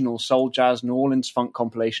the original Soul Jazz New Orleans Funk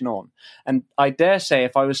compilation on. And I dare say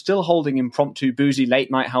if I was still holding impromptu boozy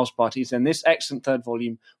late-night house parties, then this excellent third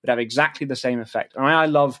volume would have exactly the same effect. And I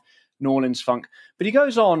love New Orleans Funk. But he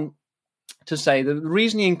goes on to say that the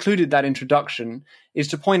reason he included that introduction is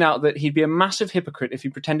to point out that he'd be a massive hypocrite if he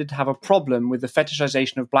pretended to have a problem with the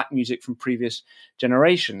fetishization of black music from previous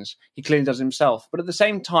generations. He clearly does himself. But at the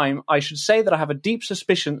same time, I should say that I have a deep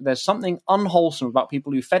suspicion that there's something unwholesome about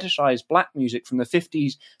people who fetishize black music from the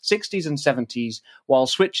 50s, 60s, and 70s while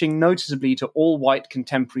switching noticeably to all-white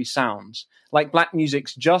contemporary sounds. Like black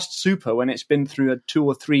music's just super when it's been through a 2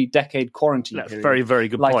 or 3 decade quarantine That's period. very, very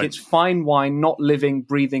good point. Like it's fine wine, not living,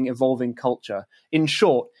 breathing, evolving culture. In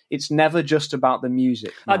short, it's never just about the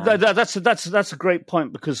music. That's a great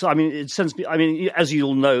point, because I mean, it sends me. I mean, as you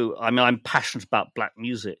all know, I mean, I'm passionate about black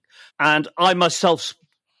music, and I myself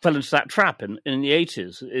fell into that trap in the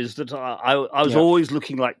 80s. Is that I was always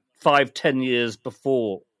looking like 5-10 years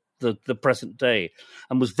before the present day,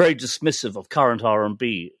 and was very dismissive of current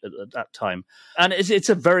R&B at that time. And it's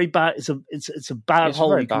a very bad it's a bad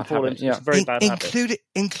hole you can fall into. It's a very bad habit.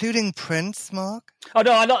 Including Prince, Mark? Oh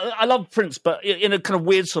no, I love Prince, but in a kind of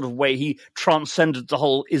weird sort of way, he transcended the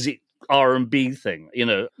whole "is it R&B" thing. You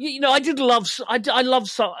know, I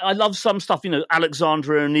love some stuff. You know,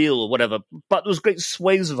 Alexandra O'Neill or whatever. But there was great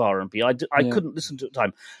swathes of R&B. I couldn't listen to it at the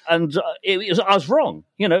time, and I was wrong.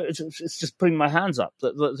 You know, it's just putting my hands up.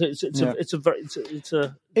 It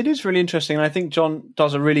is really interesting, and I think John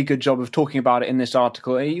does a really good job of talking about it in this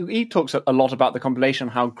article. He talks a lot about the compilation,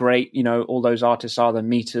 how great, you know, all those artists are, the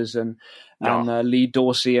Meters and Lee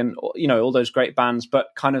Dorsey and, you know, all those great bands, but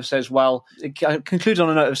kind of says, well, it concludes on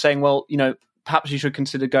a note of saying, well, you know, perhaps you should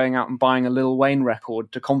consider going out and buying a Lil Wayne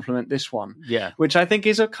record to complement this one. Yeah. Which I think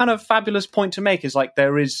is a kind of fabulous point to make, is like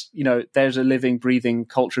there's a living, breathing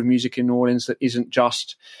culture of music in New Orleans that isn't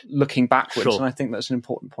just looking backwards. Sure. And I think that's an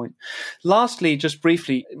important point. Lastly, just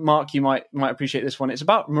briefly, Mark, you might appreciate this one. It's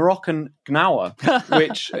about Moroccan Gnawa,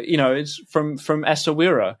 which, you know, is from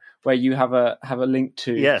Essaouira, where you have a link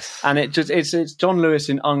to. Yes. And it's John Lewis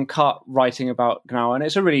in Uncut writing about Gnawa, and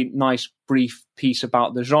it's a really nice brief piece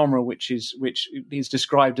about the genre, which is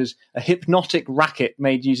described as a hypnotic racket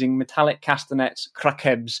made using metallic castanets,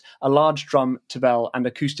 krakebs, a large drum tabel, and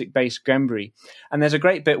acoustic bass gembri. And there's a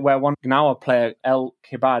great bit where one Gnawa player, El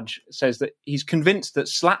Kibaj, says that he's convinced that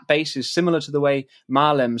slap bass is similar to the way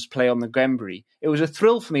Malems play on the gembri. It was a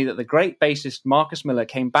thrill for me that the great bassist Marcus Miller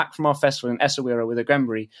came back from our festival in Essaouira with a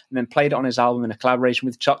gembri and then played it on his album in a collaboration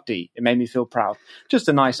with Chuck D. It made me feel proud. Just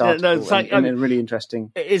a nice article and a really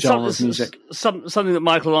interesting genre of music. Something that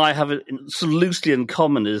Michael and I have sort of loosely in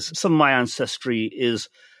common is some of my ancestry is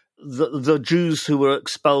the Jews who were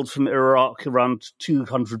expelled from Iraq around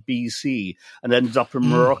 200 BC and ended up in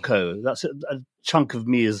Morocco. That's a chunk of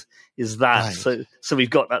me is that. Right. So we've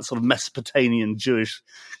got that sort of Mesopotamian Jewish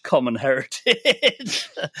common heritage.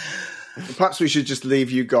 Perhaps we should just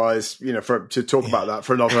leave you guys, you know, to talk about that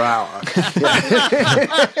for another hour.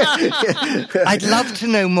 I'd love to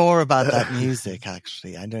know more about that music.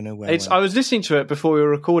 Actually, I don't know where. I was listening to it before we were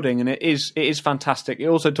recording, and it is fantastic. It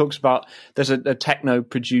also talks about there's a techno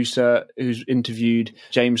producer who's interviewed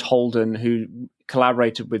James Holden, who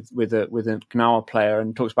collaborated with a Gnawa player,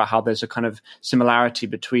 and talks about how there's a kind of similarity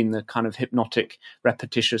between the kind of hypnotic,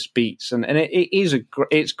 repetitious beats, and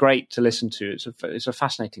it's great to listen to. It's a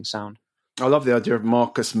fascinating sound. I love the idea of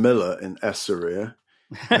Marcus Miller in Essaouira.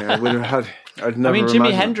 Yeah, I'd never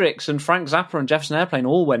Jimi Hendrix and Frank Zappa and Jefferson Airplane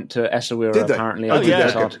all went to Essaouira, apparently.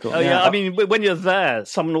 This article. I mean, when you're there,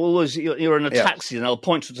 someone always, you're in a taxi and they'll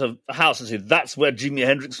point to a house and say, that's where Jimi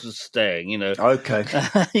Hendrix was staying, you know. Okay.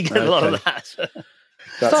 You get a lot of that.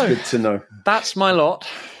 That's good to know. That's my lot.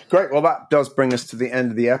 Great. Well, that does bring us to the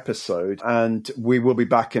end of the episode, and we will be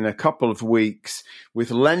back in a couple of weeks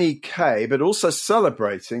with Lenny Kaye, but also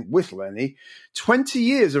celebrating with Lenny 20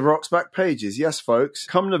 years of Rock's Back Pages. Yes, folks,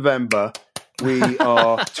 come November, We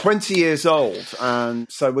are 20 years old,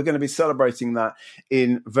 and so we're going to be celebrating that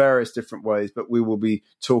in various different ways, but we will be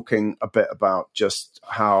talking a bit about just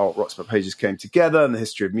how Rock's Back Pages came together and the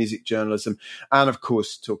history of music journalism, and of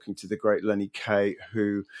course talking to the great Lenny Kaye,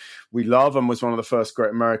 who we love and was one of the first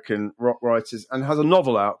great American rock writers, and has a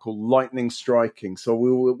novel out called Lightning Striking. So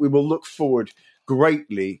we will look forward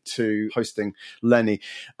greatly to hosting Lenny,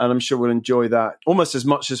 and I'm sure we'll enjoy that almost as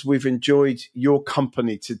much as we've enjoyed your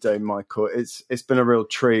company today, Michael. It's been a real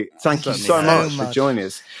treat. Thank you so much for joining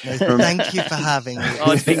us. Thank you for having me.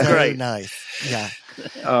 It's been great. Nice. Yeah.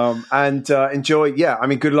 And enjoy. Yeah, I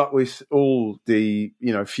mean, good luck with all the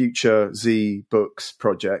future Z Books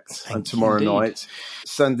projects. And tomorrow night,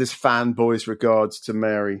 send this fanboy's regards to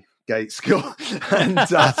Mary Gateskill. And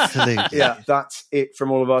absolutely, yeah, that's it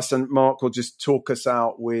from all of us. And Mark will just talk us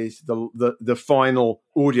out with the final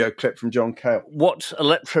audio clip from John Cale. What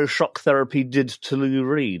electroshock therapy did to Lou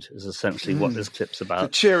Reed is essentially what this clip's about. A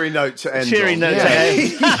cheery note to end. Cheery note to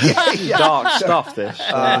end. Dark stuff. This,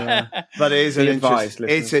 but it is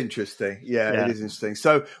it's interesting. Yeah, it is interesting.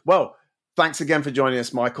 So, well, thanks again for joining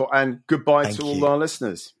us, Michael, and goodbye to all our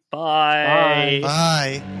listeners. Bye.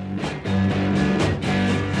 Bye.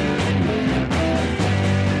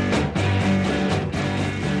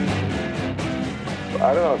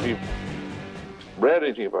 I don't know if you've read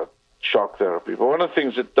anything about shock therapy, but one of the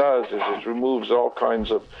things it does is it removes all kinds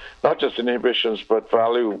of, not just inhibitions, but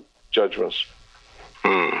value judgments.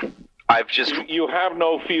 You have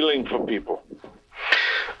no feeling for people.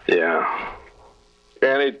 Yeah.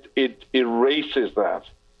 And it erases that.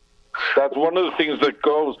 That's one of the things that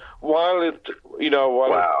goes, while it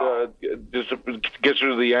gets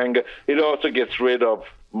rid of the anger, it also gets rid of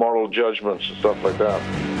moral judgments and stuff like that.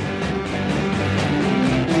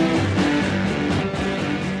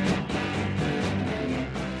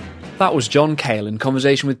 That was John Cale in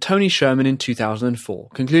conversation with Tony Sherman in 2004,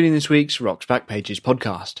 concluding this week's Rock's Back Pages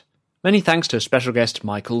podcast. Many thanks to special guest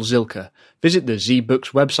Michael Zilkha. Visit the Z Books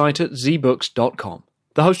website at zbooks.com.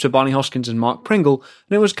 The hosts were Barney Hoskins and Mark Pringle,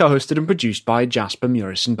 and it was co-hosted and produced by Jasper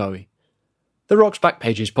Murison-Bowie. The Rock's Back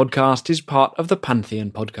Pages podcast is part of the Pantheon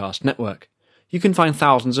Podcast Network. You can find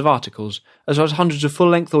thousands of articles, as well as hundreds of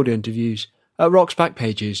full-length audio interviews, at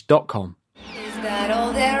rocksbackpages.com. Is that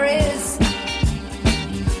all there